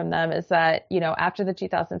learned from them is that, after the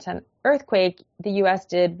 2010 earthquake, the U.S.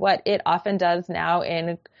 did what it often does now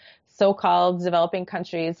in so-called developing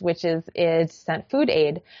countries, which is it sent food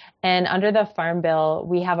aid. And under the Farm Bill,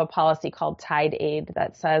 we have a policy called Tide Aid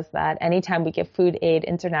that says that anytime we give food aid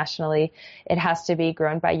internationally, it has to be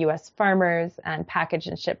grown by U.S. farmers and packaged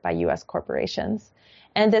and shipped by U.S. corporations.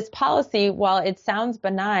 And this policy, while it sounds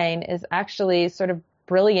benign, is actually sort of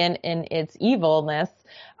brilliant in its evilness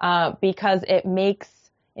because it makes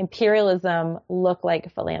imperialism look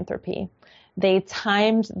like philanthropy. They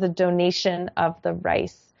timed the donation of the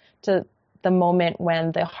rice to the moment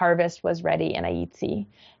when the harvest was ready in Haiti.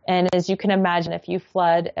 And as you can imagine, if you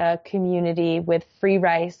flood a community with free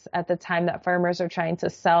rice at the time that farmers are trying to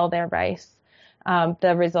sell their rice,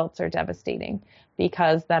 the results are devastating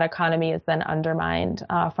because that economy is then undermined.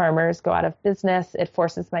 Farmers go out of business. It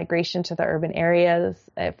forces migration to the urban areas.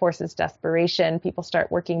 It forces desperation. People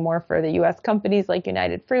start working more for the U.S. companies like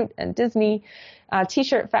United Fruit and Disney,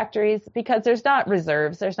 T-shirt factories, because there's not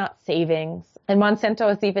reserves, there's not savings. And Monsanto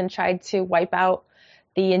has even tried to wipe out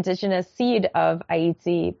the indigenous seed of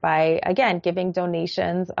Haiti by, again, giving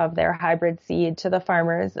donations of their hybrid seed to the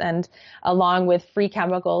farmers and along with free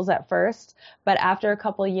chemicals at first. But after a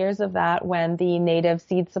couple of years of that, when the native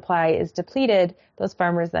seed supply is depleted, those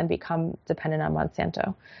farmers then become dependent on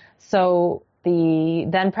Monsanto. So the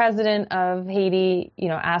then president of Haiti,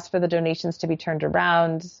 asked for the donations to be turned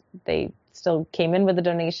around. They still came in with the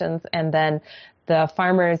donations. And then the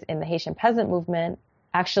farmers in the Haitian peasant movement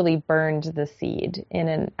actually burned the seed in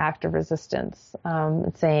an act of resistance,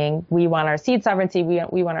 saying, we want our seed sovereignty,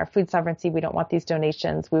 we want our food sovereignty, we don't want these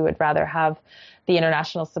donations. We would rather have the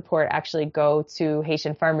international support actually go to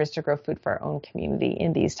Haitian farmers to grow food for our own community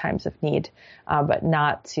in these times of need, but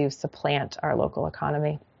not to supplant our local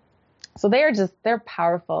economy. So they're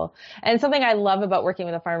powerful. And something I love about working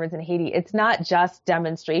with the farmers in Haiti, it's not just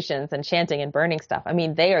demonstrations and chanting and burning stuff. I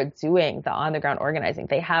mean, they are doing the on the ground organizing.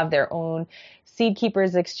 They have their own seed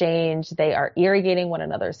keepers exchange. They are irrigating one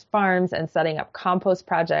another's farms and setting up compost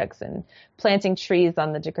projects and planting trees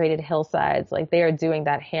on the degraded hillsides. Like they are doing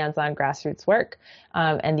that hands-on grassroots work.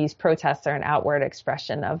 And these protests are an outward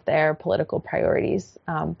expression of their political priorities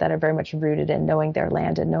that are very much rooted in knowing their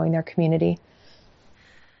land and knowing their community.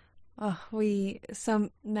 Oh, so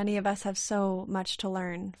many of us have so much to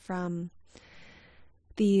learn from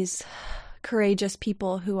these courageous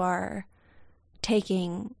people who are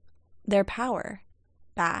taking their power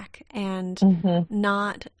back and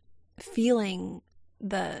not feeling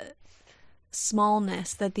the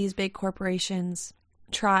smallness that these big corporations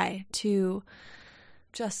try to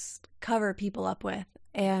just cover people up with.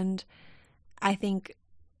 And I think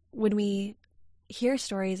when we hear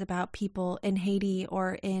stories about people in Haiti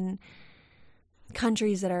or in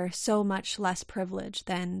countries that are so much less privileged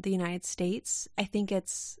than the United States, I think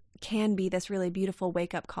can be this really beautiful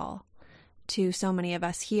wake-up call to so many of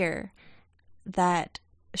us here that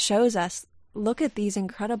shows us, look at these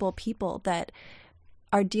incredible people that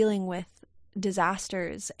are dealing with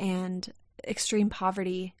disasters and extreme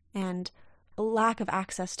poverty and lack of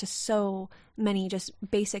access to so many just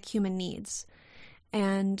basic human needs.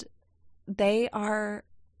 And they are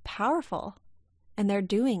powerful and they're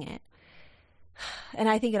doing it. And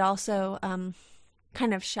I think it also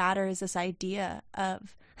kind of shatters this idea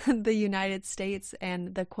of the United States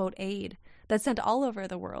and the quote aid that's sent all over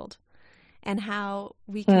the world and how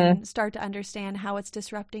we can start to understand how it's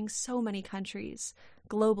disrupting so many countries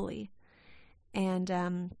globally.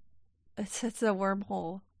 And it's a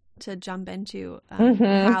wormhole to jump into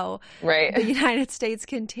how the United States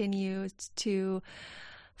continues to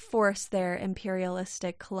force their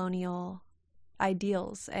imperialistic colonial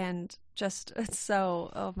ideals. And just, it's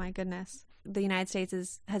so, oh my goodness. The United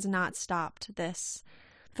States has not stopped this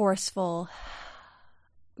forceful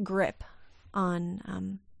grip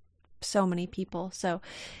on so many people. So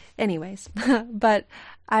anyways, but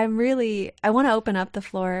I want to open up the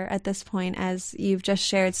floor at this point, as you've just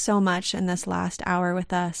shared so much in this last hour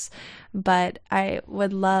with us, but I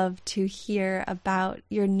would love to hear about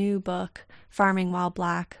your new book, Farming While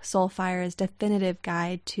Black, Soulfire's Definitive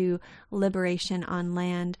Guide to Liberation on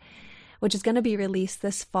Land, which is going to be released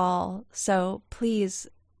this fall. So please,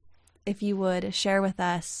 if you would share with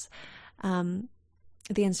us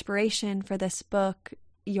the inspiration for this book,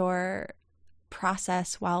 your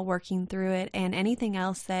process while working through it, and anything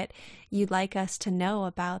else that you'd like us to know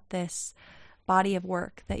about this body of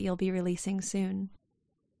work that you'll be releasing soon.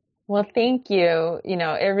 Well, thank you.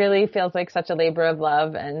 It really feels like such a labor of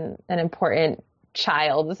love and an important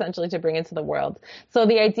child, essentially, to bring into the world. So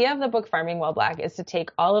the idea of the book Farming While Black is to take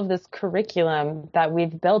all of this curriculum that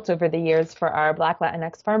we've built over the years for our Black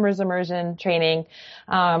Latinx farmers immersion training,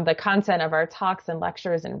 the content of our talks and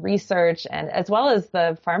lectures and research, and as well as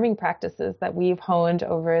the farming practices that we've honed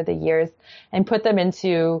over the years, and put them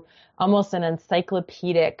into almost an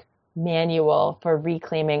encyclopedic manual for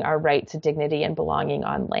reclaiming our right to dignity and belonging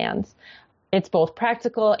on lands. It's both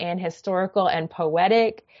practical and historical and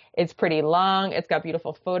poetic. It's pretty long. It's got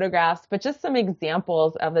beautiful photographs, but just some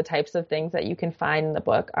examples of the types of things that you can find in the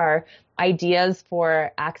book are ideas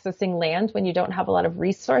for accessing land when you don't have a lot of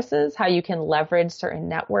resources, how you can leverage certain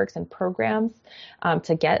networks and programs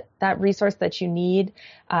to get that resource that you need,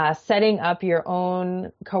 setting up your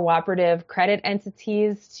own cooperative credit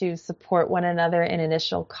entities to support one another in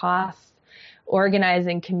initial costs,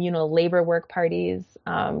 organizing communal labor work parties,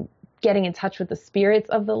 getting in touch with the spirits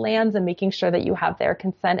of the lands and making sure that you have their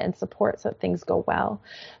consent and support so that things go well.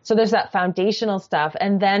 So there's that foundational stuff.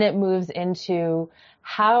 And then it moves into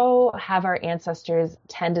how have our ancestors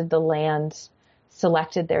tended the land,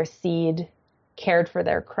 selected their seed, cared for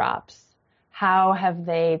their crops? How have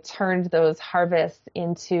they turned those harvests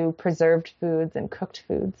into preserved foods and cooked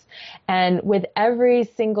foods? And with every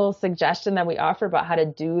single suggestion that we offer about how to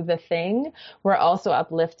do the thing, we're also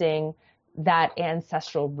uplifting that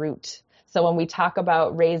ancestral root. So when we talk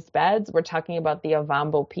about raised beds, we're talking about the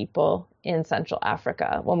Ovambo people in Central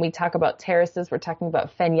Africa. When we talk about terraces, we're talking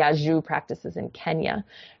about Fenyaju practices in Kenya,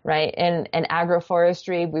 right? And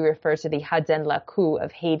agroforestry, we refer to the Haden Laku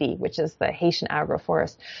of Haiti, which is the Haitian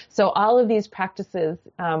agroforest. So all of these practices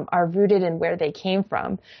are rooted in where they came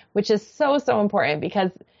from, which is so, so important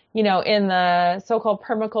because, in the so-called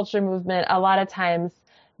permaculture movement, a lot of times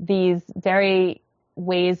these very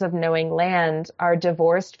ways of knowing land are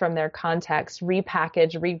divorced from their context,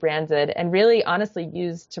 repackaged, rebranded, and really honestly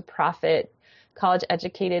used to profit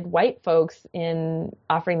college-educated white folks in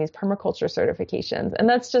offering these permaculture certifications. And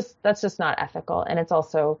that's just not ethical, and it's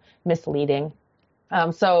also misleading.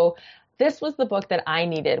 So this was the book that I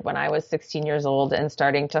needed when I was 16 years old and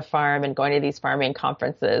starting to farm and going to these farming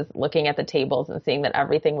conferences, looking at the tables and seeing that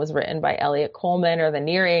everything was written by Eliot Coleman or the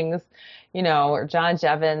Nearings, or John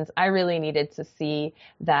Jevons. I really needed to see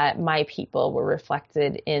that my people were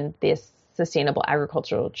reflected in this sustainable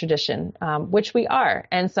agricultural tradition, which we are.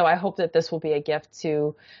 And so I hope that this will be a gift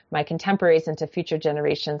to my contemporaries and to future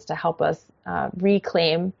generations to help us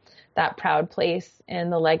reclaim that proud place in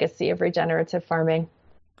the legacy of regenerative farming.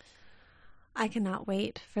 I cannot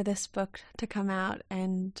wait for this book to come out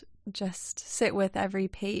and just sit with every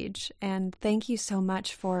page. And thank you so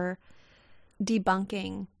much for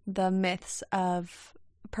debunking the myths of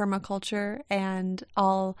permaculture and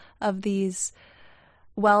all of these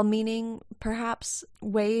well-meaning, perhaps,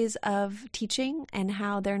 ways of teaching and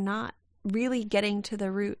how they're not really getting to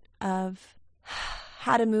the root of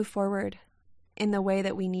how to move forward in the way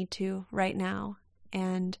that we need to right now.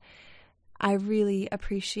 And I really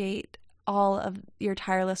appreciate all of your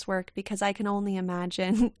tireless work because I can only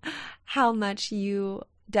imagine how much you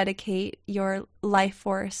dedicate your life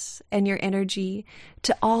force and your energy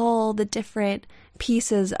to all the different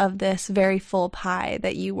pieces of this very full pie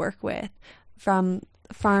that you work with, from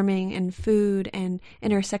farming and food and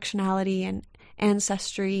intersectionality and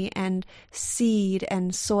ancestry and seed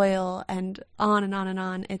and soil and on and on and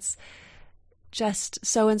on. It's just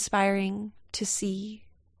so inspiring to see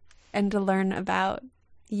and to learn about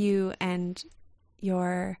you and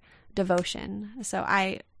your devotion. So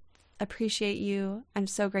I appreciate you. I'm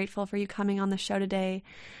so grateful for you coming on the show today.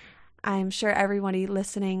 I'm sure everybody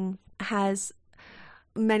listening has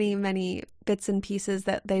many, many bits and pieces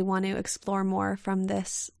that they want to explore more from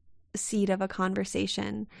this seed of a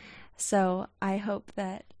conversation. So I hope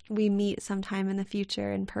that we meet sometime in the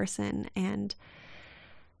future in person and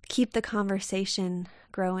keep the conversation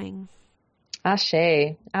growing.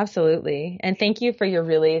 Ashe, absolutely. And thank you for your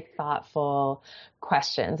really thoughtful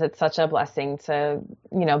questions. It's such a blessing to,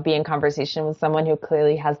 be in conversation with someone who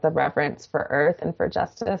clearly has the reverence for earth and for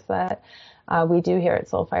justice that we do here at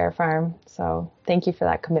Soulfire Farm. So thank you for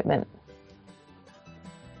that commitment.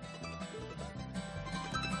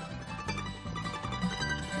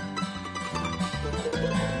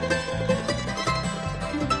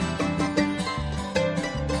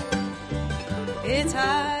 It's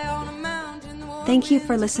high on a mountain. Thank you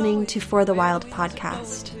for listening to For the Wild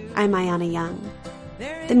podcast. I'm Ayana Young.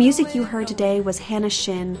 The music you heard today was Hannah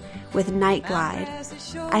Shin with Night Glide.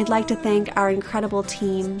 I'd like to thank our incredible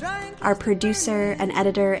team, our producer and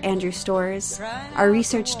editor, Andrew Storrs, our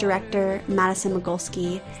research director, Madison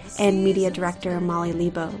Mogulski, and media director, Molly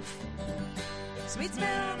Lebov.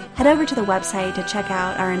 Head over to the website to check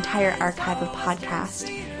out our entire archive of podcasts.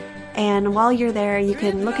 And while you're there, you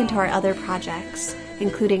can look into our other projects,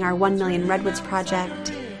 including our 1 Million Redwoods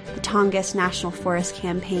Project, the Tongass National Forest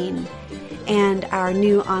Campaign, and our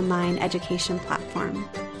new online education platform,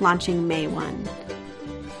 launching May 1.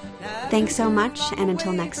 Thanks so much, and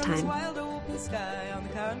until next time.